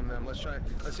scarce on them. Let's see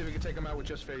if we can take them out with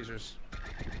just phasers.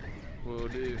 Will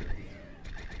do.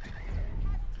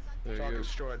 There you Target go.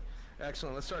 destroyed.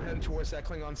 Excellent. Let's start heading towards that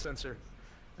Klingon sensor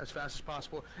as fast as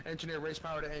possible. Engineer, raise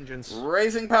power to engines.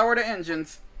 Raising power to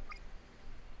engines.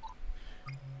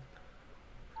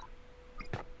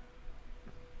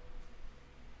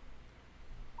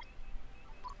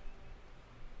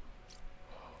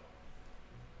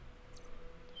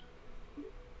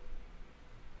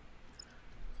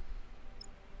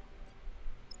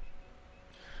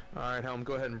 Alright, Helm,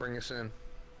 go ahead and bring us in.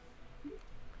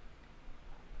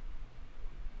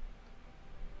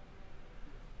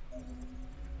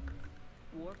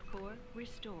 Warp core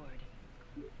restored.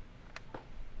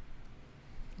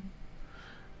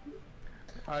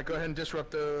 Alright, go ahead and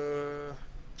disrupt the...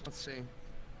 Let's see.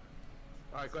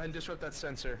 Alright, go ahead and disrupt that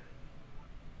sensor.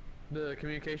 The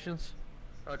communications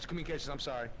Oh, it's communications, I'm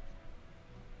sorry.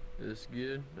 is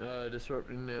good.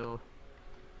 Disrupting now.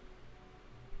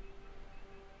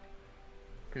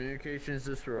 Communications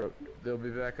disrupt. They'll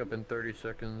be back up in 30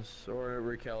 seconds, or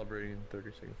recalibrating in 30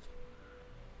 seconds.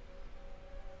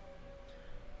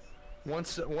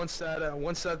 Once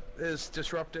that is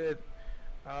disrupted,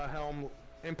 Helm,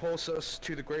 impulse us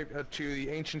to the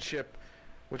ancient ship,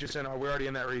 which is in we're already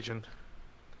in that region.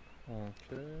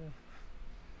 Okay.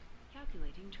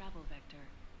 Calculating travel vector.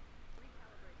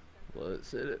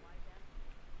 Let's hit it.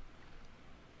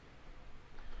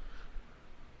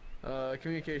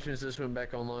 Communications just went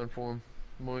back online for him.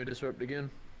 Want me to disrupt again?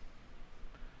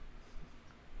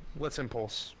 Let's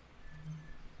impulse.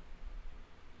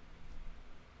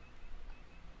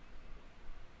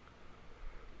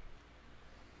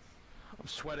 I'm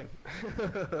sweating.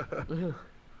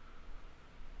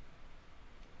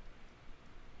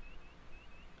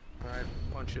 Alright,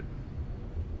 punch it.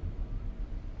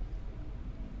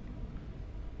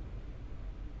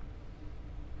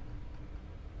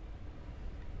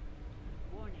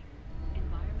 Warning.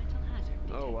 Environmental hazard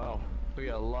detected. Oh wow, we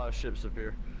got a lot of ships up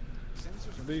here.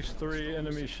 At least 3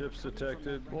 enemy ships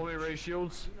detected. Want me to raise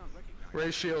shields?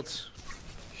 Raise shields.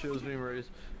 Shields being raised.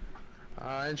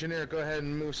 Engineer, go ahead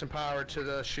and move some power to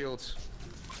the shields.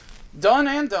 Done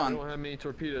and I done. don't have many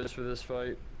torpedoes for this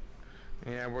fight.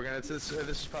 Yeah, we're gonna. This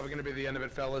is probably gonna be the end of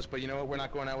it, fellas. But you know what? We're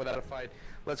not going out without a fight.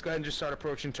 Let's go ahead and just start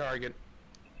approaching target.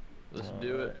 Let's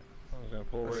do Alright. it. I was gonna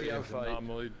pull Let's away see how this fight.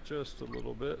 anomaly just a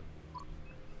little bit.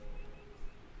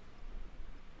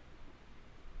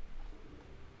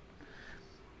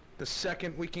 The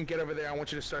second we can get over there, I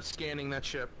want you to start scanning that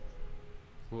ship.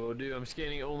 Will do. I'm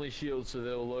scanning only shields so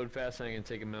they'll load fast and I can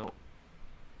take them out.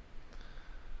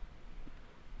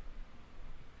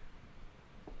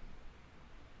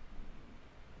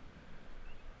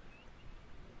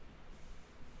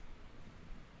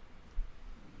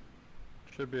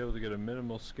 Should be able to get a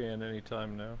minimal scan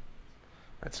anytime now.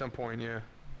 At some point, yeah.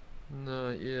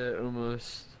 Not yet,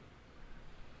 almost.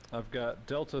 I've got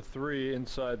Delta 3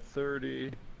 inside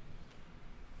 30.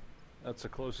 That's the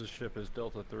closest ship is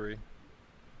Delta 3.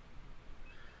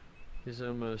 He's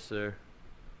almost there.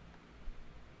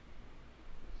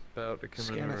 About to come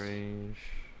Scan in us. range.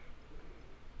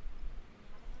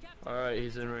 Alright,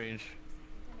 he's in range.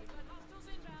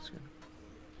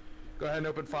 Go ahead and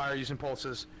open fire using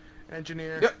pulses.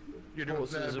 Engineer, Yep. you're doing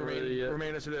Pulses are ready yet.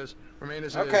 remain as it is. Remain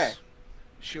as it Okay. is.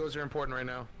 Shields are important right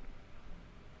now.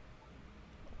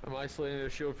 I'm isolating their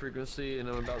shield frequency and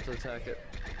I'm about to attack it.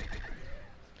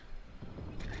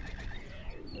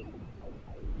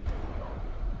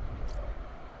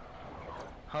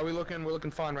 How are we looking? We're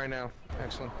looking fine right now.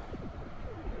 Excellent.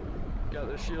 Got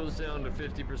their shields down to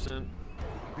 50%.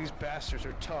 These bastards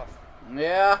are tough.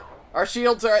 Yeah. Our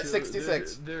shields are at Shield-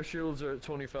 66. Their shields are at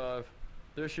 25.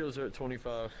 Their shields are at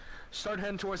 25. Start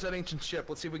heading towards that ancient ship.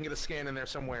 Let's see if we can get a scan in there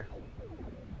somewhere.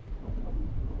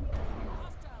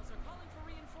 Hostiles are calling for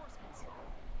reinforcements.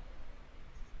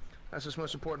 That's what's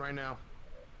most important right now.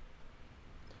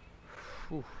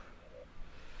 Whew.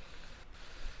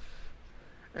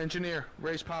 Engineer,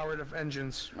 raise power of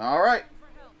engines. All right.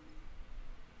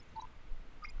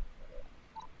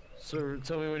 So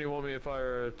tell me when you want me to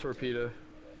fire a torpedo.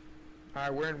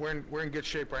 Alright, we're in good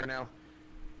shape right now.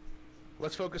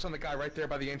 Let's focus on the guy right there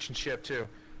by the ancient ship too.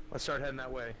 Let's start heading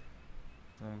that way.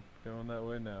 I'm going that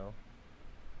way now.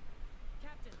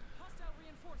 Captain, hostile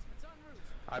reinforcements en route.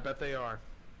 I bet they are.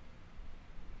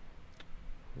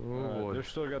 Oh boy. They've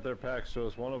still got their packs to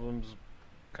us. One of them's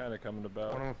kind of coming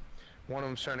about. One of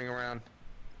them's turning around.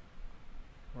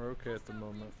 We're okay at the Hostile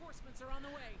moment. reinforcements are on the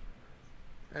way.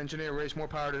 Engineer, raise more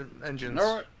power to engines.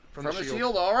 All right. From From the the shield.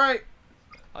 shield. All right.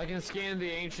 I can scan the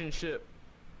ancient ship.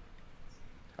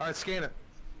 Alright, scan it.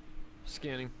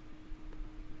 Scanning.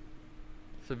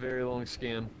 It's a very long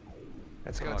scan.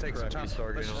 That's gonna Oh, take some crap, time. he's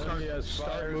starting Let's on. start, He has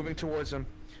start fired. moving towards them.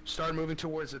 Start moving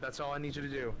towards it. That's all I need you to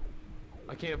do.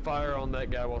 I can't fire on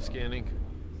that guy while scanning.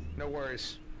 No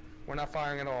worries. We're not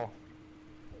firing at all.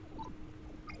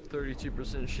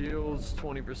 32% shields,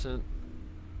 20%.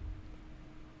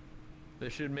 They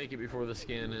should make it before the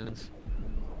scan ends.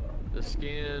 The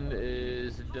scan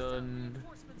is done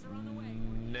Reinforcements are on the way.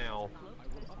 now. I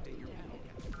will update your panel,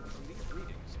 Captain. From these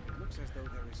readings, it looks as though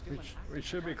there is still an active We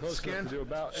should be close Scan. enough to do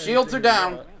about Shields are anything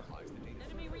down. we want. analyze the data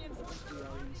Enemy reinforcements we are are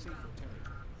on in the safer way.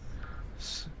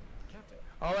 territory. Captain,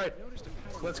 Alright, noticed a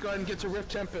pattern let's go ahead and get to Rift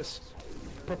Tempest.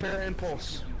 Prepare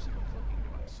impulse. use of a cloaking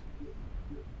device.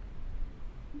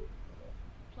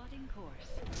 Plotting course.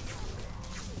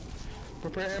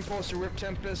 Prepare impulse to Rift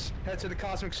Tempest. Head to the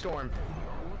Cosmic Storm.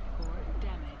 Warp core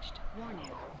damaged.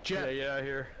 Warning. Jet. Yeah, out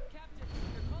here. Captain,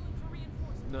 they're calling for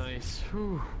reinforcements. Nice.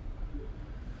 Whew.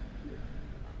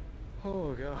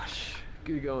 Oh gosh.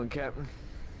 Good going, Captain.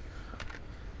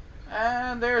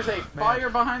 And there's a fire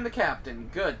behind the captain.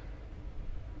 Good.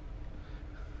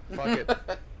 Fuck it.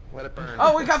 Let it burn.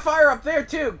 Oh, we got fire up there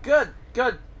too. Good.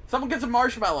 Good. Someone get some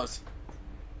marshmallows.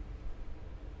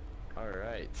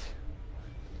 Alright.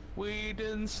 We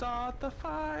didn't start the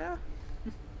fire.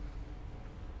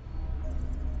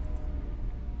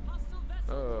 Hostile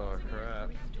vessel Oh closing in.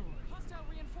 crap. Captain, hostile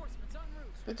reinforcements en route.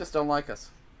 They just don't like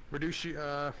us. Reduce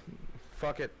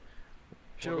fuck it.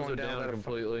 Shields going are down, down let it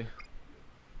completely.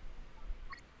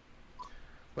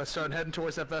 Let's start heading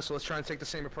towards that vessel. Let's try and take the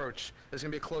same approach. It's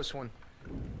gonna be a close one.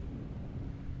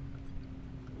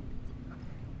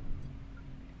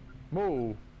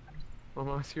 Whoa. On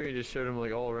my screen just showed him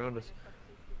like all around us.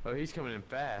 Oh, he's coming in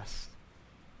fast.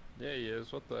 Yeah, he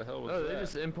is. What the hell was Oh, that? they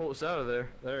just impulse out of there.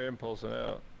 They're impulsing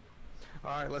out.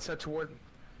 Alright, let's head toward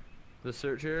The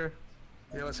search area.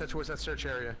 let's head towards that search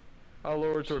area. I'll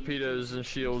lower torpedoes and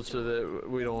shields so that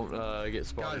we don't get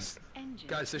spotted. Guys, Engine.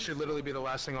 guys, this should literally be the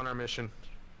last thing on our mission.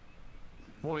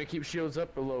 Want me to keep shields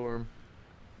up or lower them?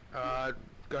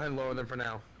 Go ahead and lower them for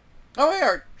now. Oh,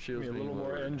 here. Give Shields me a being little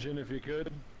more lowered. engine if you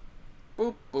could.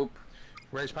 Boop, boop.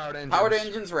 Raise powered engines. Powered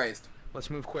engines raised. Let's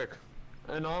move quick.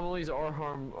 Anomalies are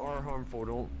harmful.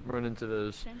 Don't run into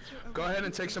those. Sensor Go ahead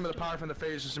and take some of the power from the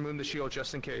phasers and move the shield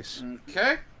just in case.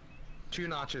 Okay. 2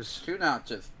 notches. 2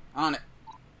 notches. On it.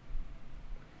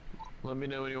 Let me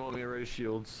know when you want me to raise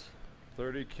shields.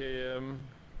 30 km.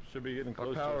 Should be getting Our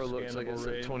close power to looks like it's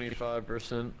at range.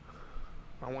 25%.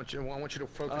 I want you to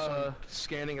focus on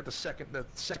scanning at the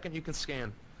second you can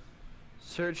scan.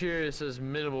 Search area says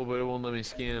minimal, but it won't let me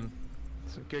scan.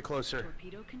 So get closer.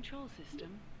 torpedo control system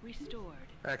restored.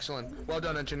 Excellent. Well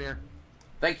done, engineer.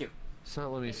 Thank you. It's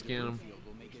not letting me scan them. Field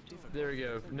will make it difficult There we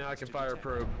go. for Now I can to fire a detect.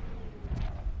 probe.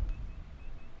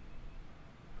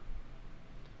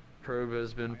 Probe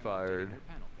has been I am updating fired. your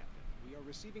panel, Captain. We are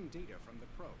receiving data from the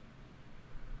probe.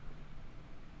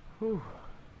 Whew.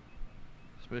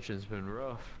 This mission's been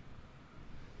rough.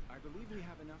 I believe we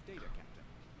have enough data, Captain.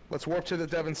 Let's warp to the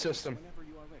Devon system. Whenever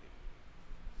you are ready.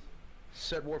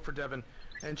 Set warp for Devon.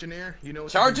 Engineer, you know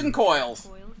what Charging coils.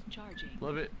 Coils charging.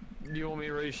 Love it. Do you want me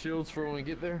to raise shields for when we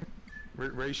get there?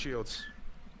 Raise shields.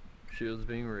 Shields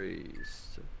being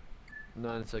raised.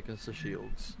 9 seconds to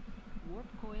shields. Warp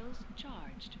coils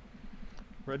charged.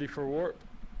 Ready for warp?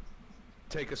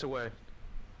 Take us away.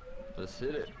 Let's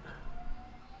hit it.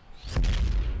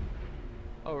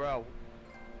 Oh, wow.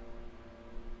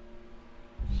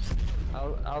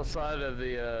 Outside of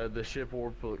the ship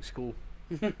warp looks cool.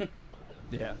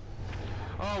 Yeah.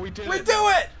 Oh, we did We it. do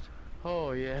it!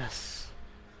 Oh yes.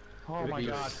 Oh my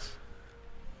god.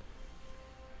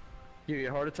 You get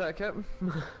a heart attack, Captain?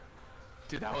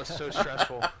 Dude, that was so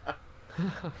stressful.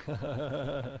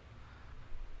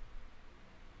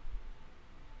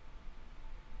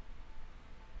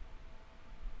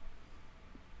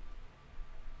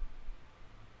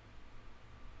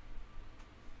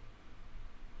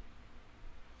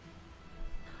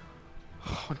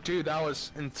 Oh, dude, that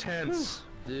was intense.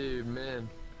 Dude, man.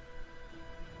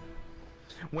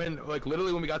 When, like,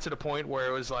 literally when we got to the point where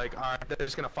it was like, all right, they're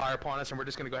just gonna fire upon us, and we're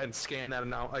just gonna go ahead and scan that, and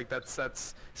now, like,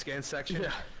 that's scan section.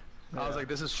 Yeah. I was like,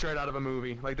 this is straight out of a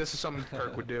movie. Like, this is something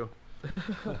Kirk would do.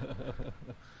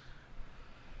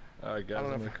 Alright guys, I don't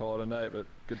know I'm gonna if- call it a night, but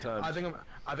good times. I think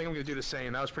I'm gonna do the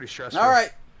same. That was pretty stressful. All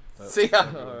right. See ya.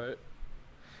 Alright.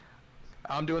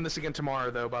 I'm doing this again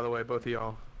tomorrow, though. By the way, both of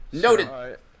y'all. Noted.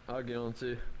 Alright. I'll get on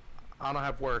too. I don't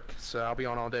have work, so I'll be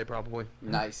on all day probably.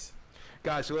 Nice.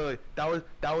 Guys, literally,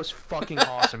 that was fucking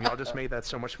awesome. Y'all just made that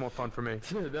so much more fun for me.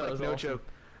 Dude, that Like, was no awesome. joke.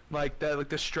 Like that, like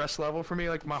the stress level for me,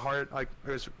 like my heart, like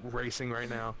is racing right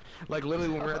now. Like literally,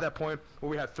 when we're at that point where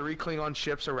we have 3 Klingon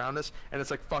ships around us, and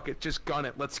it's like, fuck it, just gun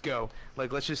it, let's go.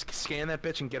 Like let's just scan that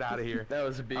bitch and get out of here. That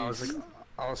was a beast.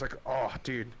 I was like, oh,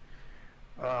 dude.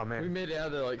 Oh We man. made it out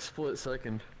of there like split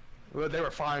second. Well, they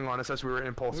were firing on us as we were We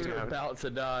impulsing were out. about to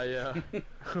die, yeah.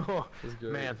 Oh, was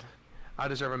great. man, I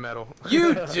deserve a medal.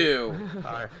 You do.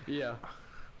 All right, Yeah.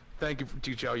 thank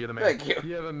you, Joe. You're the man. Thank you.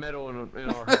 You have a medal in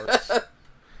our hearts.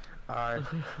 All right.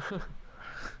 All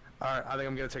right, I think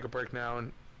I'm gonna take a break now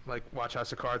and like watch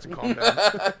House of Cards and calm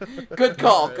down. Good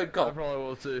call. Alright, Good I call. probably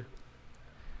will too.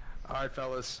 All right,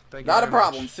 fellas. Thank you. Not a very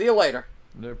problem. much. See you later.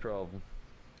 No problem.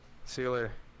 See you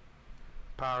later.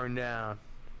 Powering down.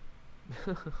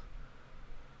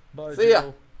 Bye, See ya.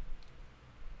 Jill.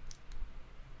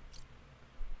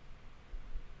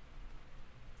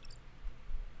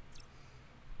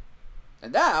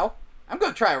 And now, I'm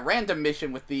going to try a random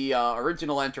mission with the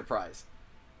original Enterprise.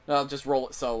 I'll just roll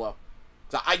it solo.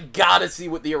 So I gotta see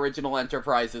what the original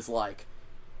Enterprise is like.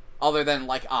 Other than,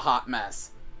 like, a hot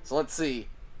mess. So let's see.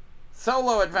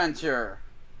 Solo adventure.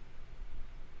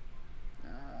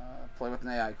 Play with an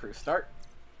AI crew. Start.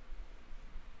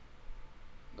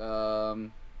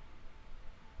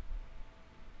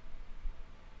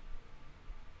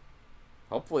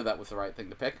 Hopefully that was the right thing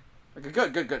to pick. Okay,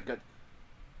 good.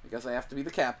 I guess I have to be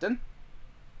the captain.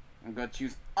 I'm going to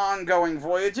choose Ongoing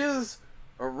Voyages,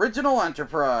 Original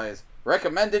Enterprise,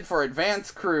 recommended for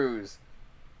advanced crews.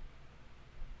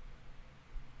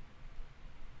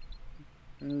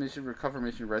 Mission, recover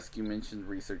mission, rescue mission,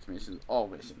 research mission, all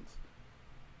missions.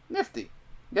 Nifty.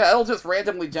 Yeah, it'll just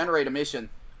randomly generate a mission,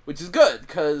 which is good,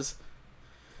 because,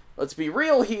 let's be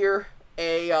real here,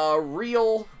 a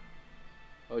real...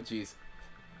 Oh, jeez.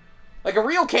 Like, a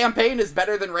real campaign is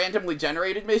better than randomly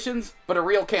generated missions, but a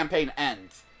real campaign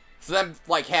ends. So them,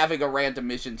 like, having a random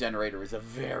mission generator is a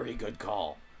very good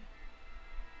call.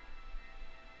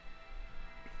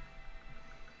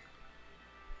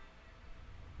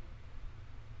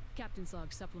 Captain's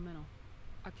log supplemental.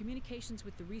 Our communications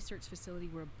with the research facility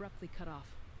were abruptly cut off.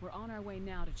 We're on our way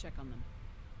now to check on them.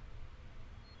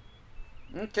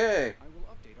 Okay. I will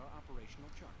update our operational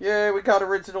chart. Yay, we got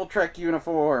original Trek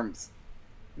uniforms.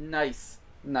 Nice.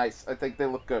 Nice. I think they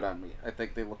look good on me. I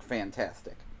think they look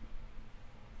fantastic.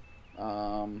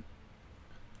 Boy,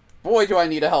 do I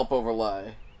need a help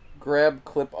overlay. Grab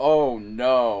clip. Oh,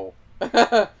 no.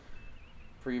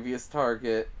 Previous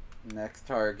target. Next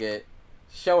target.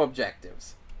 Show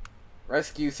objectives.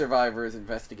 Rescue survivors.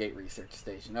 Investigate research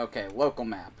station. Okay, local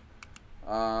map.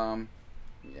 Yeah.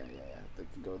 They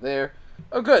can go there.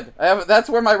 Oh, good. I have. That's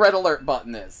where my red alert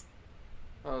button is.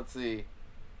 Oh, let's see.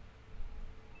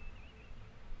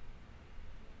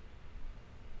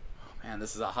 Oh, man,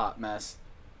 this is a hot mess.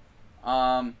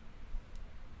 How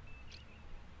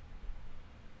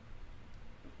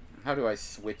do I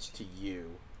switch to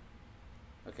you?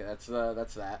 Okay, that's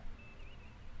that.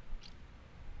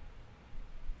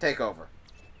 Take over.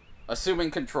 Assuming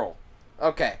control.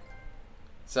 Okay.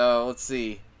 So, let's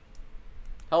see.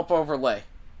 Help overlay.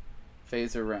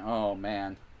 Phaser round. Oh,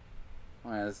 man.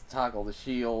 Let's toggle the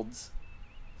shields.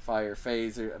 Fire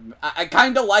phaser. I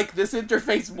kind of like this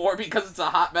interface more because it's a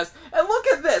hot mess. And look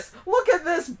at this! Look at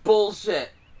this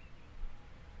bullshit!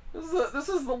 This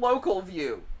is the local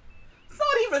view. It's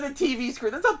not even a TV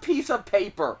screen. It's a piece of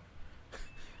paper.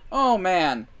 Oh,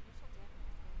 man.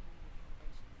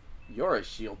 You're a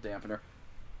shield dampener.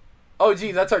 Oh,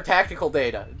 gee, that's our tactical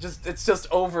data. It's just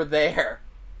over there.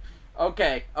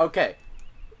 Okay.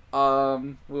 What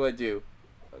do I do?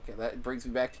 Okay, that brings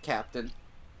me back to Captain.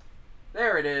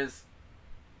 There it is.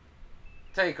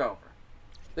 Take over.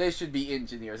 They should be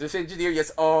engineers. This engineer,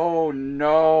 yes. Oh,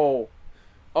 no.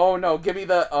 Oh, no. Give me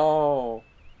the... Oh.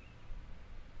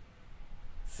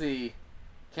 Let's see.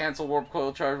 Cancel warp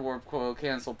coil, charge warp coil,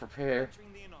 cancel, prepare.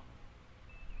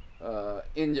 Oh,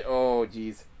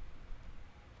 jeez.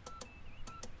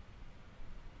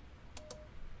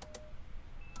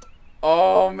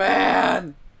 Oh,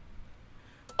 man.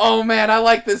 Oh, man, I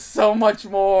like this so much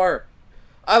more.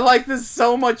 I like this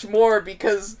so much more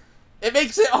because it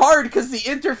makes it hard because the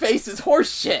interface is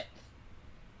horseshit.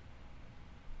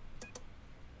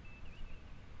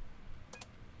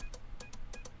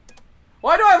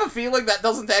 Why do I have a feeling that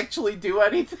doesn't actually do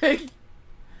anything?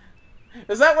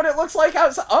 Is that what it looks like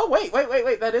outside? Oh, wait.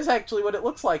 That is actually what it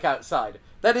looks like outside.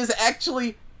 That is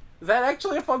actually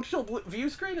a functional view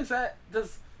screen? Is that...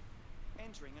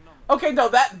 Okay, no,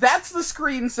 that's the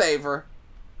screensaver.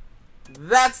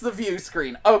 That's the view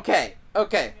screen. Okay.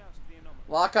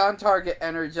 Lock on target,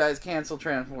 energize, cancel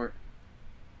transport.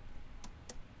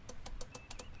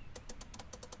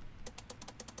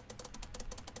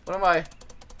 What am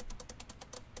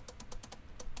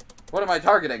I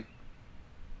targeting?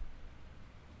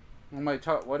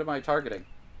 What am I targeting?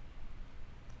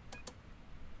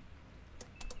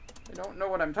 I don't know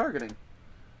what I'm targeting.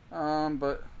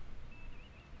 But...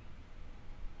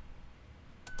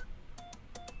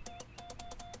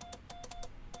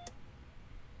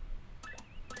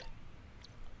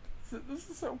 This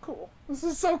is so cool. This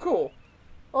is so cool.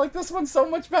 I like this one so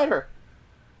much better.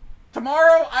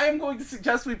 Tomorrow, I am going to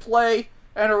suggest we play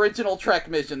an original Trek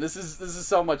mission. This is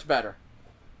so much better.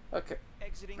 Okay.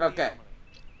 Okay.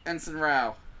 Ensign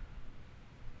Rao.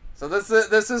 So this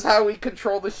is how we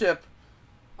control the ship.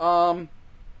 Oh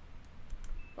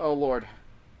Lord.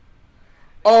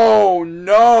 Oh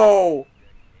no!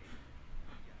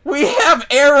 We have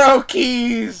arrow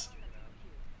keys!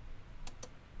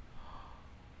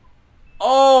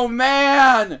 Oh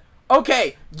man!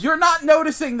 Okay, you're not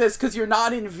noticing this because you're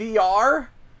not in VR,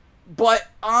 but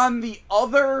on the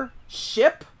other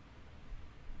ship,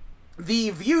 the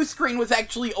view screen was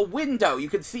actually a window. You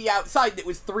could see outside that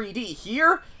was 3D.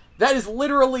 Here, that is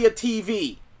literally a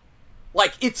TV.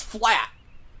 Like, it's flat.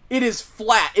 It is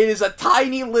flat. It is a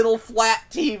tiny little flat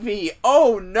TV.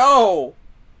 Oh no!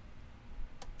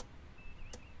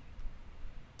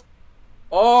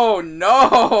 Oh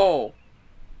no!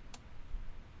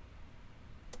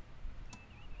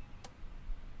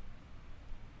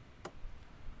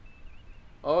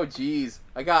 Oh jeez.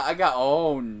 I got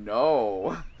oh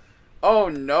no. Oh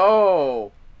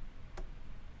no.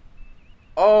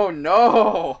 Oh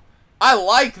no. I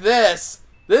like this.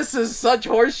 This is such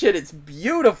horseshit. It's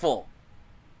beautiful.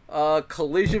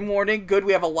 Collision warning. Good,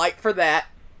 we have a light for that.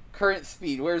 Current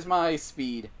speed. Where's my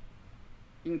speed?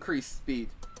 Increased speed.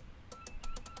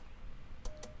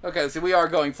 Okay, so we are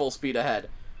going full speed ahead.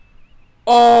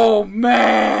 Oh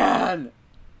man.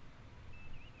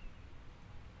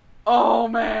 Oh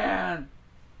man!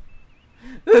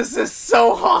 This is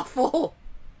so awful!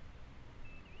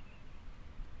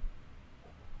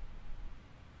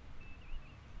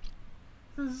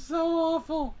 This is so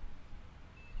awful!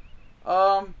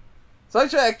 So I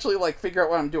should actually, like, figure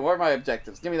out what I'm doing. What are my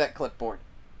objectives? Give me that clipboard.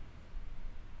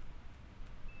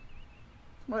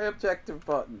 My objective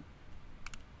button.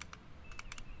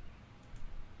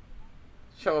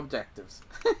 Show objectives.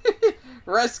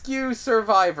 Rescue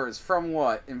survivors. From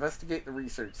what? Investigate the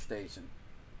research station.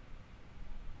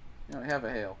 You don't have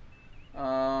a hail.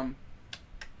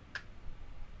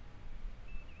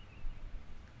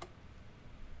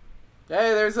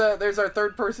 Hey, there's our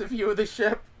third person view of the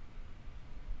ship.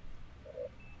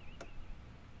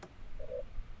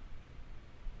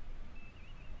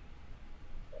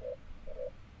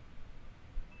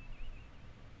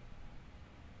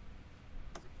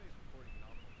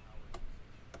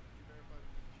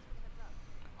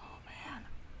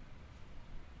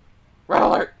 Red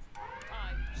alert!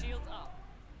 Shields up.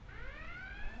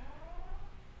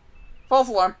 False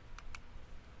alarm.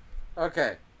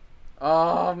 Okay.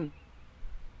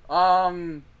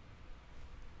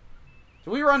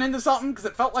 Did we run into something? Because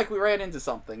it felt like we ran into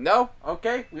something. No?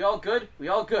 Okay. We all good? We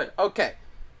all good. Okay.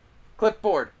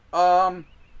 Clipboard.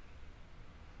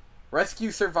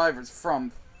 Rescue survivors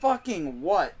from fucking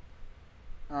what?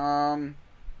 Balls?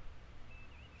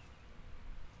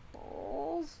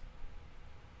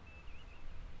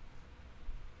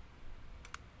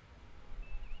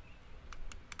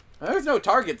 There's no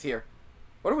targets here.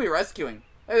 What are we rescuing?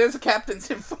 Hey, there's a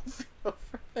captain's info over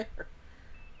there.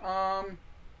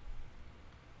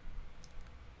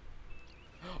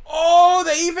 Oh,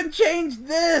 they even changed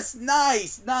this!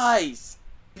 Nice, nice.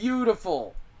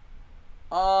 Beautiful.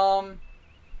 Dan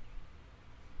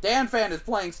Fan is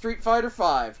playing Street Fighter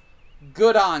V.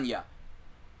 Good on ya.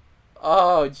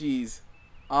 Oh, jeez.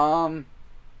 Oh,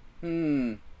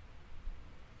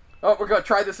 we're gonna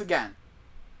try this again.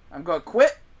 I'm gonna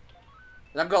quit.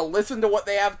 And I'm going to listen to what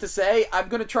they have to say. I'm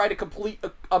going to try to complete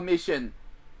a mission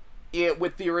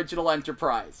with the original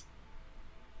Enterprise.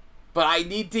 But I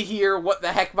need to hear what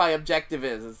the heck my objective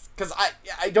is. Because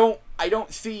I don't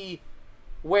see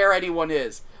where anyone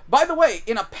is. By the way,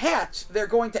 in a patch, they're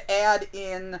going to add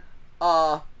in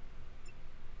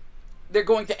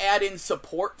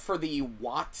support for the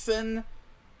Watson,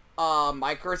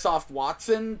 Microsoft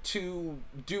Watson, to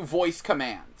do voice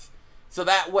commands. So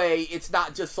that way, it's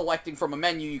not just selecting from a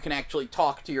menu, you can actually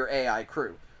talk to your AI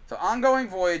crew. So, ongoing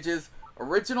voyages,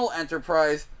 original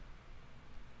Enterprise,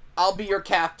 I'll be your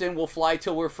captain, we'll fly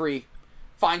till we're free.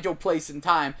 Find your place in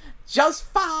time. Just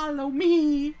follow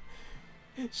me.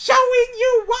 Showing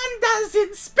you wonders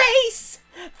in space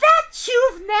that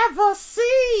you've never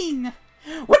seen.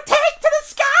 We take to the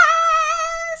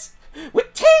skies. We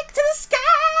take to the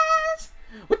skies.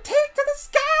 We take to the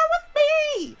sky with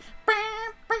me.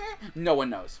 No one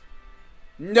knows.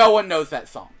 No one knows that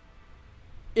song.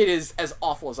 It is as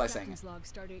awful as I sang it. Captain's log,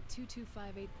 Stardate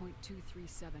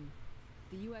 2258.237.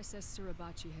 The USS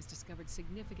Suribachi has discovered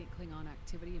significant Klingon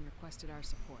activity and requested our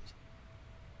support.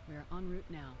 We are en route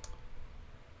now.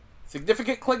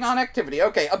 Significant Klingon activity.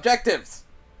 Okay, objectives.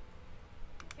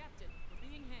 Captain, we're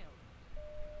being hailed.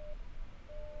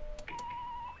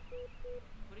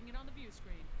 Putting it on the view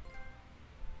screen.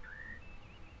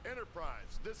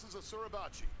 Enterprise, this is a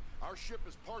Suribachi. Our ship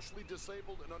is partially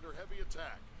disabled and under heavy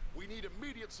attack. We need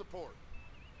immediate support.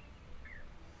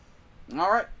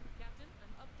 All right. Captain,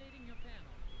 I'm updating your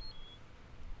panel.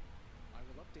 I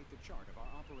will update the chart of our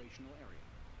operational area.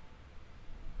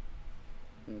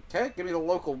 Okay, give me the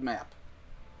local map.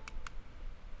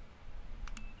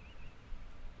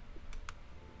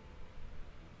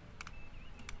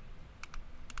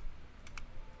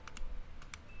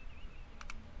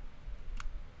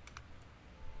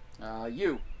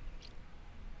 You.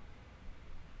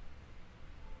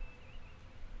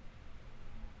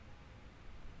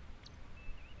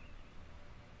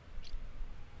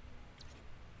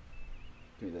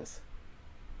 Give me this.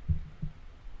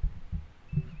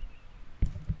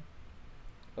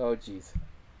 Oh, jeez.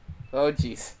 Oh,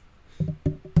 jeez.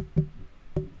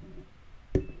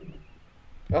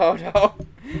 Oh, no.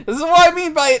 This is what I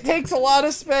mean by it takes a lot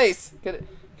of space. Can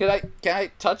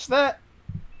I touch that?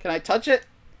 Can I touch it?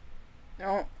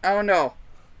 No. Oh, no.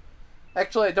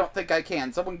 Actually, I don't think I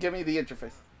can. Someone give me the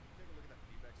interface.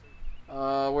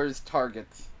 Where's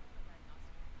targets?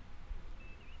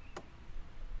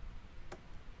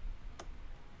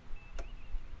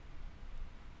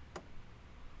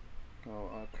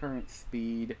 Oh, current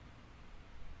speed.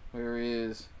 Where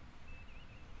is...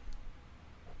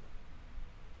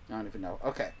 I don't even know.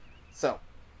 Okay, so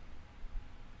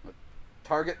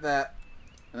target that,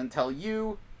 and then tell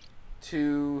you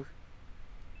to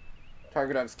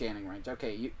target out of scanning range.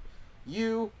 Okay,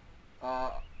 you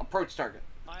approach target.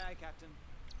 Aye, aye, Captain.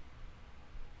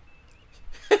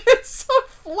 It's so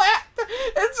flat.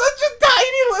 It's such a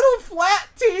tiny little flat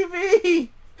TV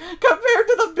compared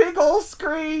to the big old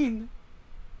screen.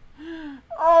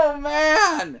 Oh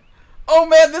man. Oh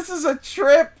man, this is a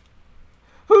trip.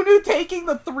 Who knew taking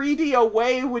the 3D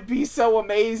away would be so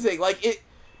amazing? Like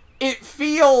it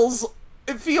feels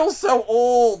so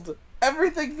old.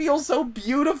 Everything feels so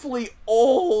beautifully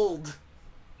old.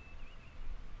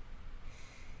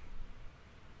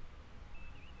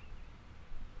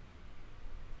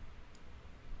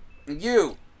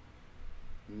 You,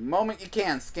 moment you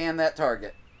can, scan that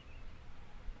target.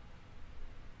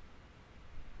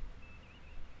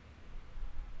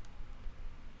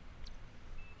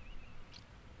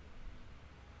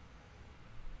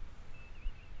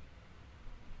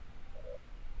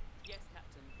 Yes,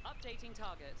 Captain. Updating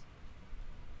target.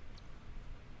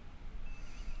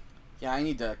 Yeah, I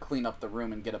need to clean up the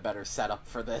room and get a better setup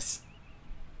for this.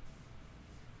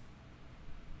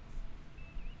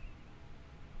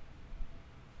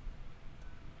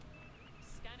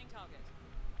 Scanning target.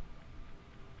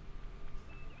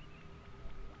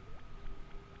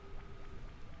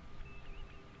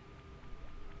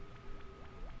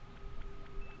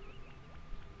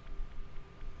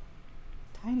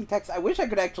 Tiny text. I wish I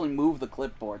could actually move the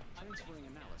clipboard. Transferring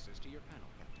analysis to your panel,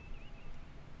 Captain.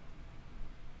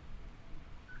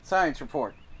 Science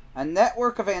report. A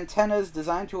network of antennas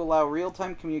designed to allow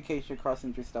real-time communication across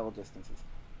interstellar distances.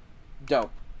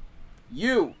 Dope.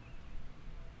 You!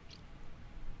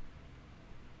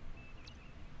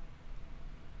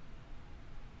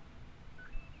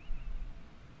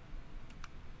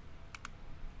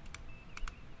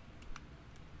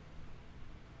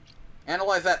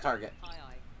 Analyze that target. Aye,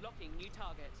 aye. Locking new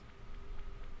target.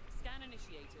 Scan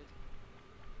initiated.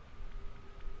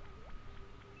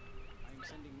 I am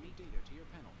sending me data to your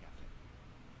panel, Captain.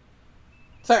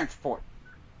 Science report.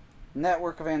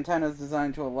 Network of antennas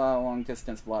designed to allow long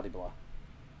distance blah blah blah.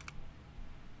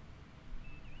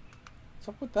 What's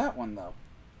up with that one though?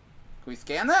 Can we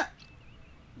scan that?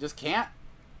 Just can't?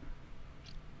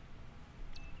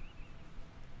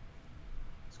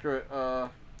 Screw it.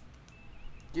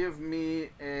 Give me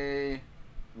a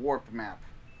warp map.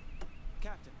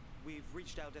 Captain, we've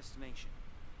reached our destination.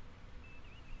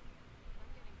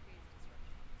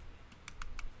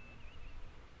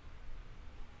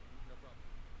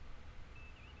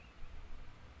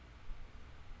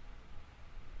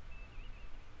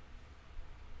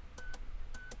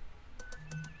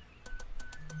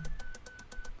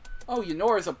 Oh,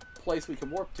 Ynora's a place we can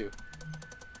warp to.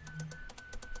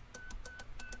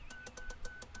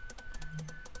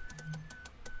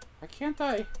 Why can't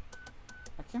I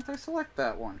select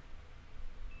that one?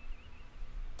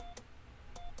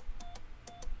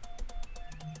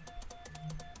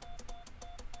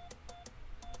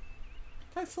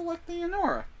 Can I select the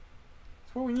Ynora?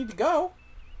 That's where we need to go.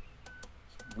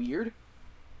 It's weird.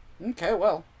 Okay,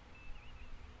 well.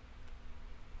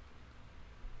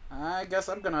 I guess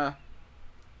I'm gonna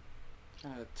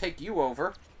take you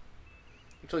over.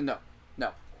 Actually, no.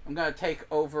 No. I'm gonna take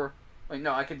over... Wait,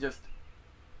 no, I can just...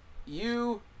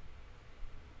 You...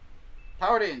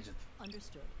 Power to engines.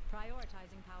 Understood.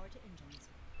 Prioritizing power to engines.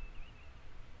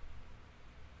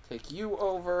 Take you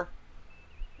over.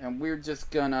 And we're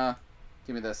just gonna...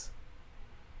 Give me this.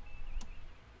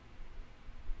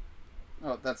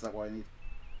 Oh, that's not what I need.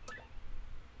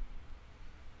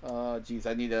 Geez,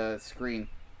 I need a screen.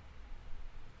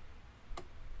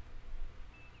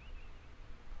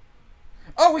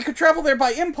 Oh, we could travel there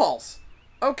by impulse.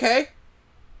 Okay.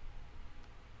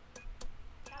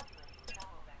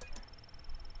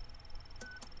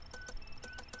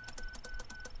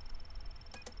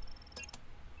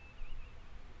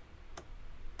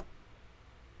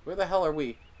 Where the hell are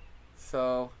we?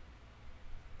 So,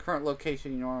 current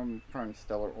location, Ynora Prime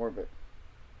Stellar Orbit.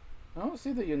 I don't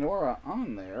see the Ynora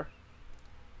on there.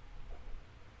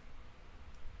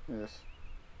 Yes.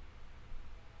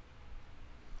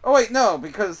 Oh wait, no,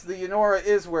 because the Ynora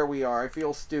is where we are. I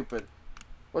feel stupid.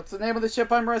 What's the name of the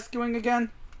ship I'm rescuing again?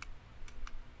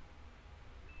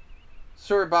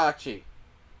 Suribachi.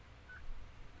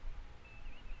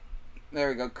 There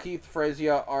we go. Keith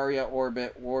Frezia Aria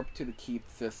orbit. Warp to the Keith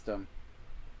system.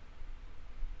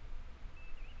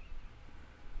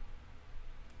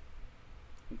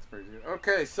 That's pretty good.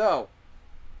 Okay, so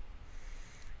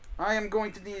I am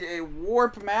going to need a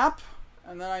warp map.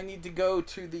 And then I need to go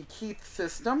to the Keith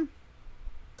system.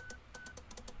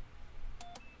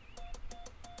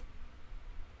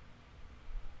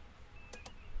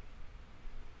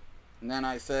 And then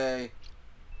I say...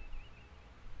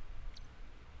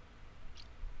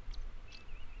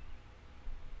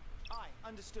 Aye,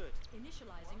 understood.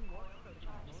 Initializing warp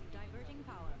prototypes. Diverting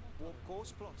power. Warp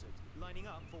course plotted. Lining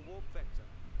up for warp vector.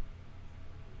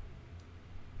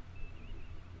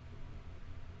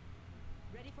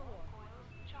 Ready for warp.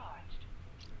 Charged.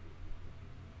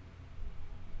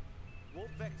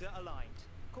 Warp vector aligned.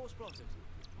 Course plotted.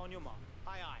 On your mark.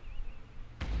 Aye,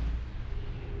 aye.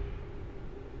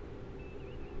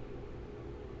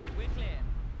 We're clear.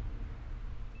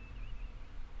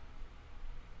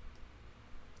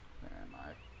 Where am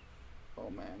I? Oh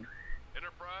man.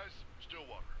 Enterprise,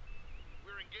 Stillwater.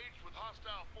 We're engaged with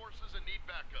hostile forces and need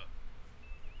backup.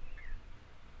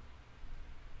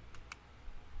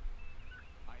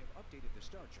 I have updated the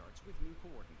star charts with new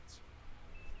coordinates.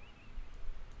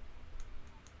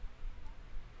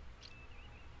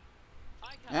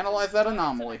 Analyze that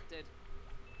anomaly. Selected.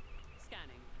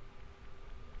 Scanning.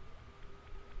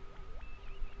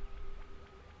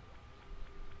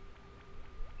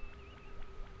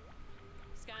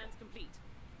 Scans complete.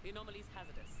 The anomaly's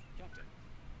hazardous. Captain,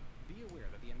 be aware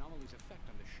that the anomaly's effect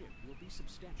on the ship will be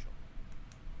substantial.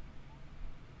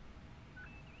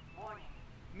 Warning.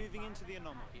 Moving into the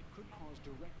anomaly. It could cause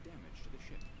direct damage to the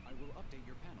ship. I will update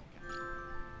your panel, Captain.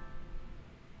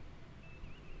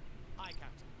 Aye,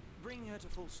 Captain. Bring her to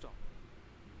full stop.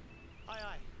 Aye,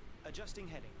 aye. Adjusting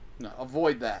heading. No,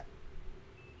 avoid that.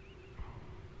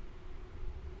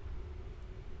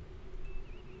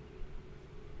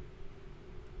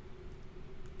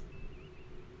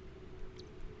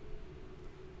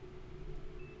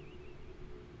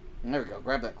 There we go.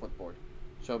 Grab that clipboard.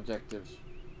 Show objectives.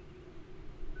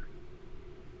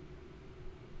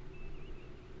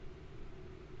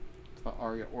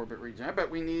 Aria orbit region. I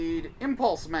bet we need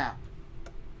impulse map.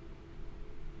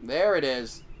 There it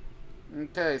is.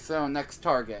 Okay, so next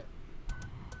target.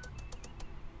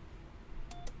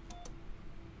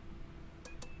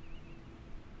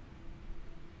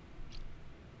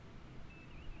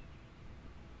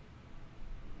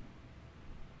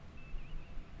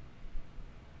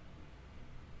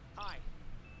 Aye.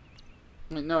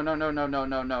 No.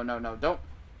 Don't.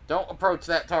 Don't approach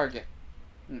that target.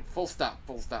 Full stop.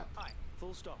 Full stop. Aye,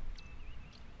 full stop.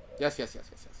 Yes.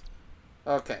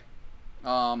 Okay.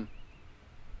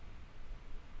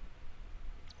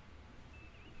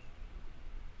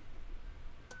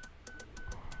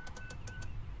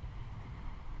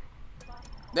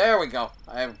 There we go.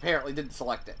 I apparently didn't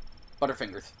select it.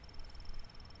 Butterfingers.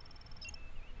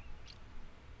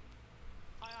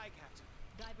 Aye, aye, Captain.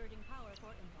 Diverting power for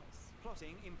impulse.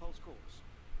 Plotting impulse course.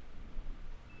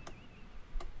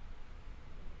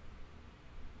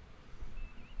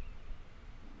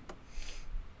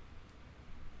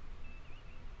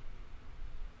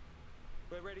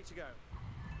 We're ready to go.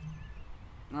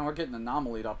 Oh, we're getting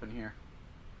anomalied up in here.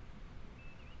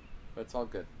 But it's all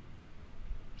good.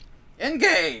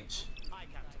 Engage! Aye,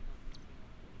 Captain.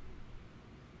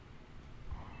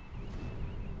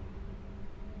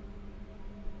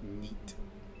 Neat.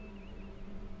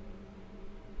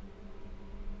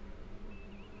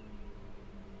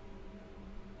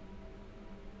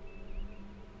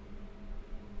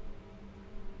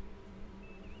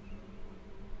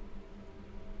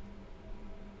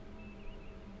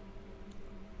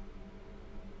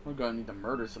 We're gonna need to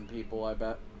murder some people, I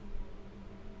bet.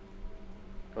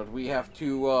 But we have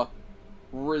to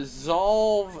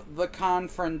resolve the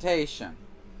confrontation.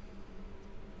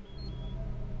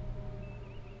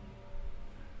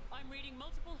 I'm reading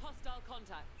multiple hostile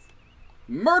contacts.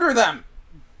 Murder them!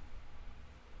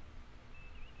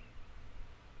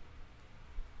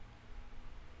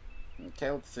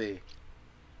 Okay, let's see.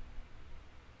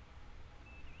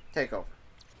 Take over.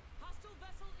 Hostile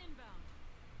vessel inbound.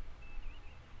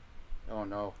 Oh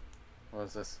no. What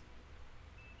is this?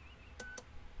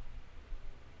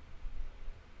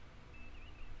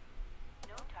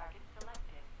 No target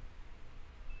selected.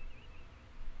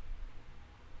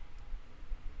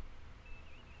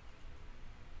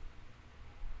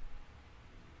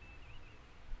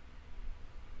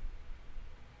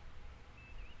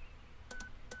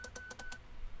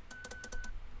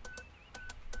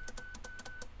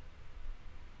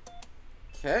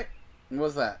 Okay. What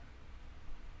was that?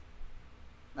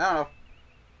 I don't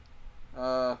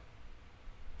know.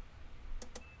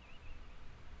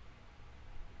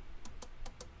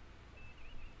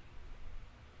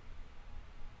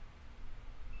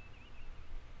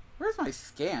 Where's my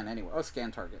scan anyway? Oh,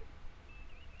 scan target.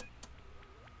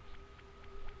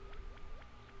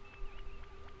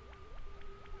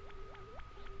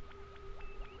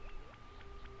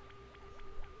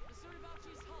 The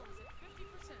Suribachi's hull is at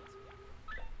 50%.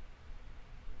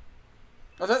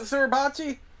 Oh, is that the Suribachi?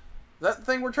 Is that the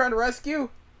thing we're trying to rescue?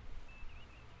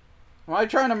 Am I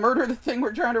trying to murder the thing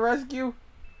we're trying to rescue?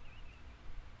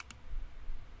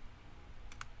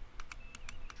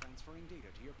 Transferring data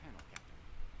to your panel,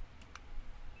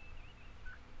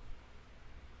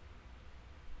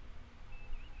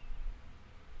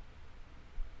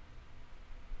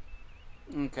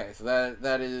 Captain. Okay, so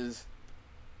that is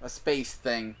a space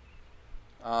thing.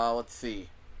 Let's see.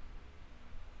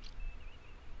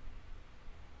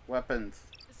 Weapons.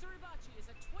 The Suribachi is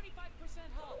at 25%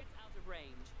 hull. It's out of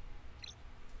range.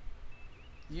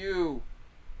 You.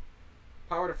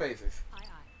 Power to phasers. Aye,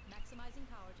 aye. Maximizing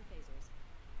power to phasers.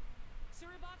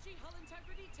 Suribachi hull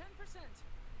integrity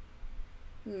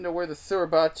 10%. You know where the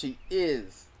Suribachi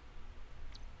is.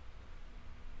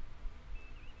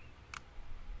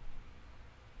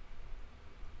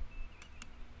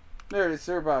 There it is,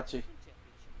 Suribachi.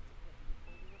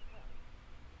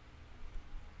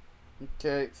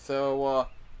 Okay, so,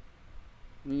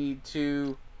 we need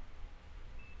to...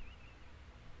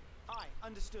 Aye,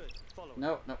 understood. Follow.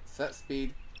 No, set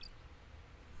speed.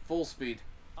 Full speed.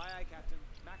 Aye, aye, Captain.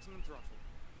 Maximum throttle.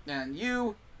 And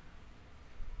you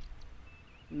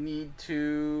need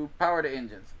to power to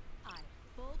engines. Aye.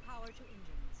 Full power to engines.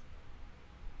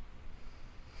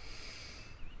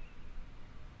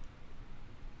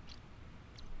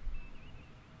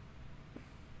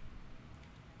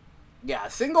 Yeah,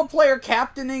 single player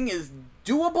captaining is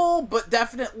doable, but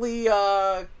definitely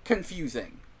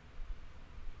confusing.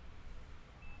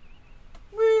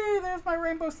 Whee, there's my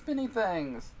rainbow spinny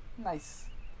things. Nice.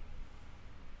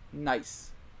 Nice.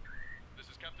 This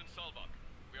is Captain Salvak.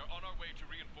 We are on our way to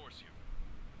reinforce you.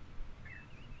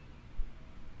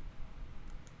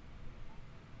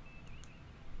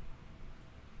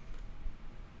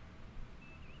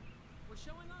 We're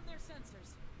showing on their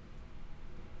sensors.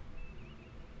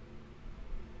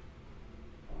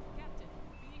 Captain,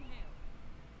 being hailed.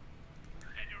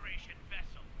 Federation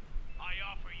vessel, I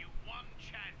offer you one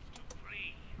chance to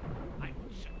free. I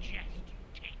would suggest you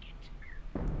take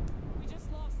it. We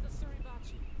just lost the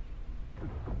Suribachi.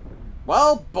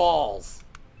 Well, balls.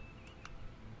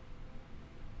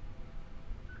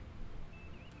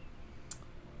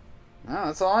 Oh,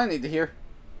 that's all I need to hear.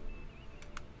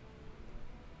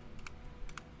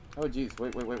 Oh, jeez.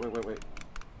 Wait.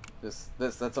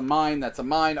 That's a mine. That's a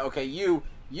mine. Okay, you.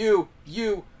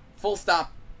 Full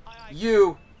stop.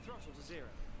 You. Throttle to 0.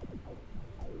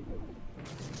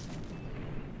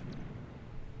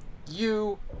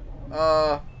 You.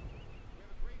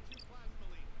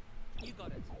 You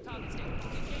got it. Targeting.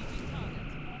 Engaging target.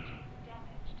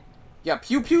 Yeah,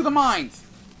 pew the mines.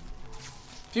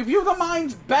 Pew the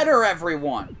mines better,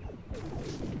 everyone.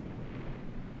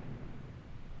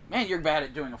 Man, you're bad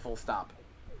at doing a full stop.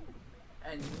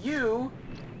 And you...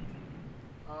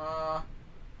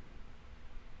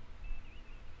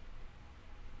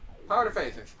 Power to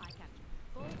phasers. Aye, Captain.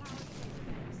 Full power to phaser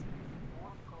phase.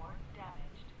 Warp core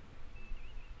damaged.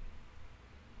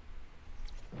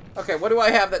 Okay, what do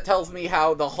I have that tells me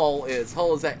how the hull is?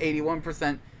 Hull is at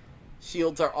 81%.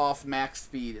 Shields are off max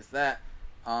speed. Is that,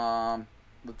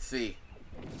 let's see.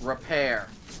 Repair.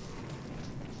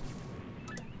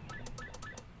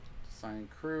 Assign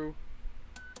crew.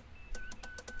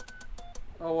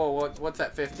 Oh, whoa, what's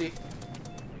that, 50?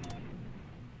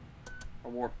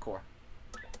 Or warp core?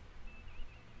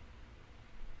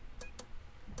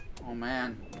 Oh,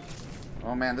 man.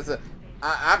 Oh, man, this is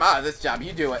I'm out of this job.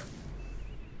 You do it.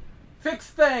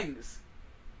 Fix things!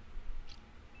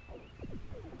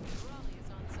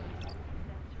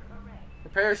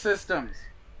 Repair systems.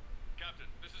 Captain,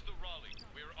 this is the Raleigh.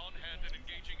 We are on hand and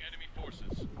engaging enemy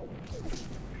forces.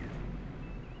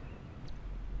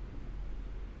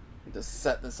 Just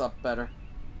set this up better.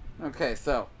 Okay,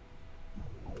 so.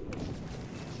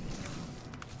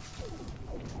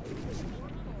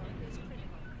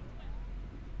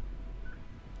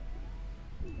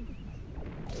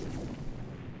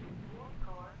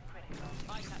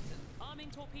 Aye, Captain. Arming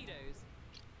torpedoes.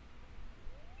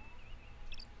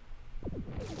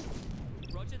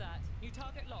 Roger that. New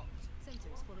target locked.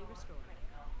 Sensors fully restored.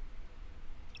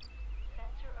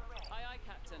 Sensor array. Aye,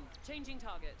 Captain. Changing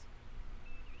target.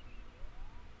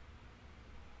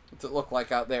 What's it look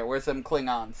like out there? Where's them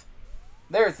Klingons?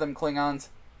 There's them Klingons.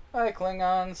 Hi,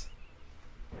 Klingons.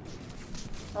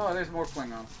 Oh, there's more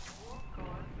Klingons.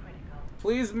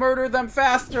 Please murder them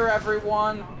faster,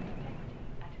 everyone.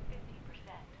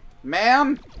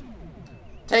 Ma'am?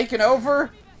 Taking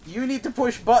over? You need to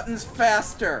push buttons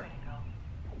faster.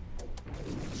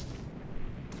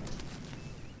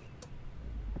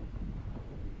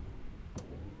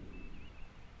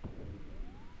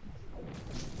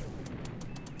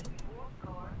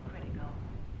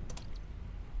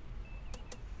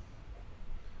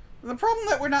 The problem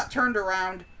that we're not turned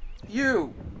around.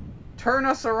 You. Turn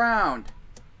us around.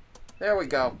 There we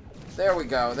go. There we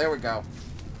go. There we go.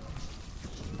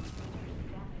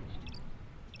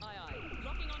 Aye, aye.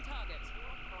 Locking on target.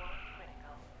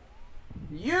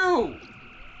 You.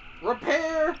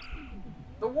 Repair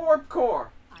the warp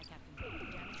core. Aye, Captain.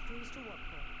 Damage crews to warp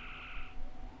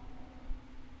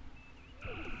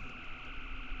core.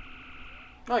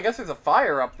 Oh, I guess there's a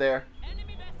fire up there.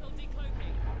 Enemy vessel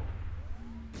decloaking.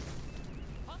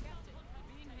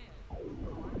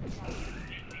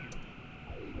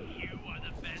 You are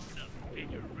the best the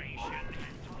Federation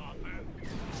has to offer.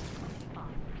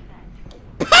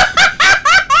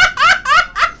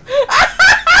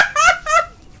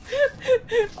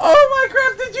 Oh my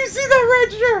crap, did you see that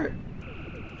red shirt?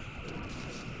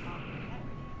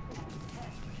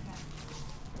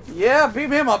 Yeah,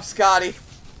 beam him up, Scotty.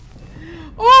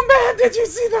 Oh man, did you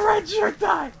see the red shirt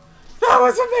die? That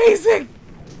was amazing.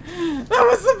 That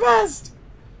was the best.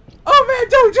 Oh man,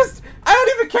 I don't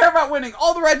even care about winning.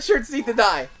 All the red shirts need to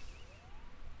die.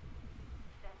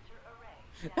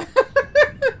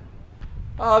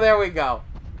 Oh, there we go.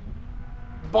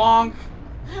 Bonk.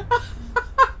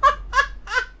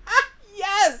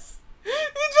 Yes! He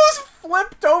just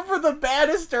flipped over the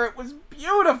banister. It was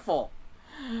beautiful.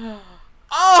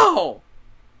 Oh!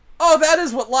 Oh, that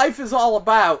is what life is all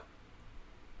about.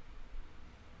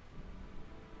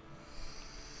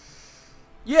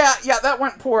 Yeah, that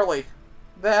went poorly.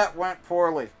 That went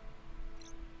poorly.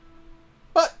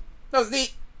 But, that was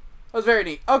neat. That was very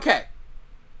neat. Okay.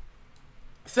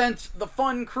 Since the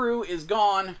fun crew is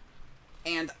gone,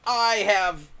 and I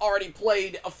have already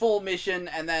played a full mission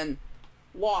and then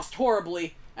lost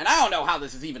horribly, and I don't know how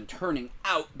this is even turning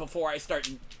out before I start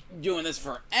doing this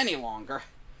for any longer,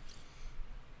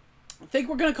 I think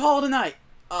we're going to call it a night.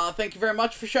 Thank you very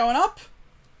much for showing up.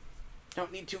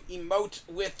 Don't need to emote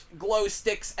with glow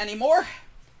sticks anymore.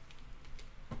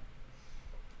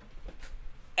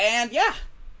 And yeah,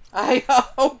 I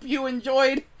hope you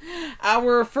enjoyed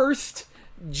our first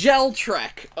gel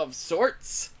trek of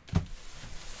sorts.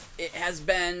 It has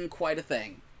been quite a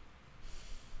thing.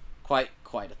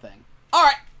 quite a thing.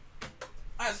 Alright!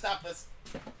 I gotta stop this.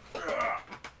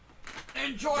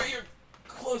 Enjoy your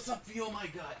close-up view of my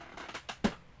gut.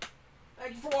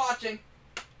 Thank you for watching.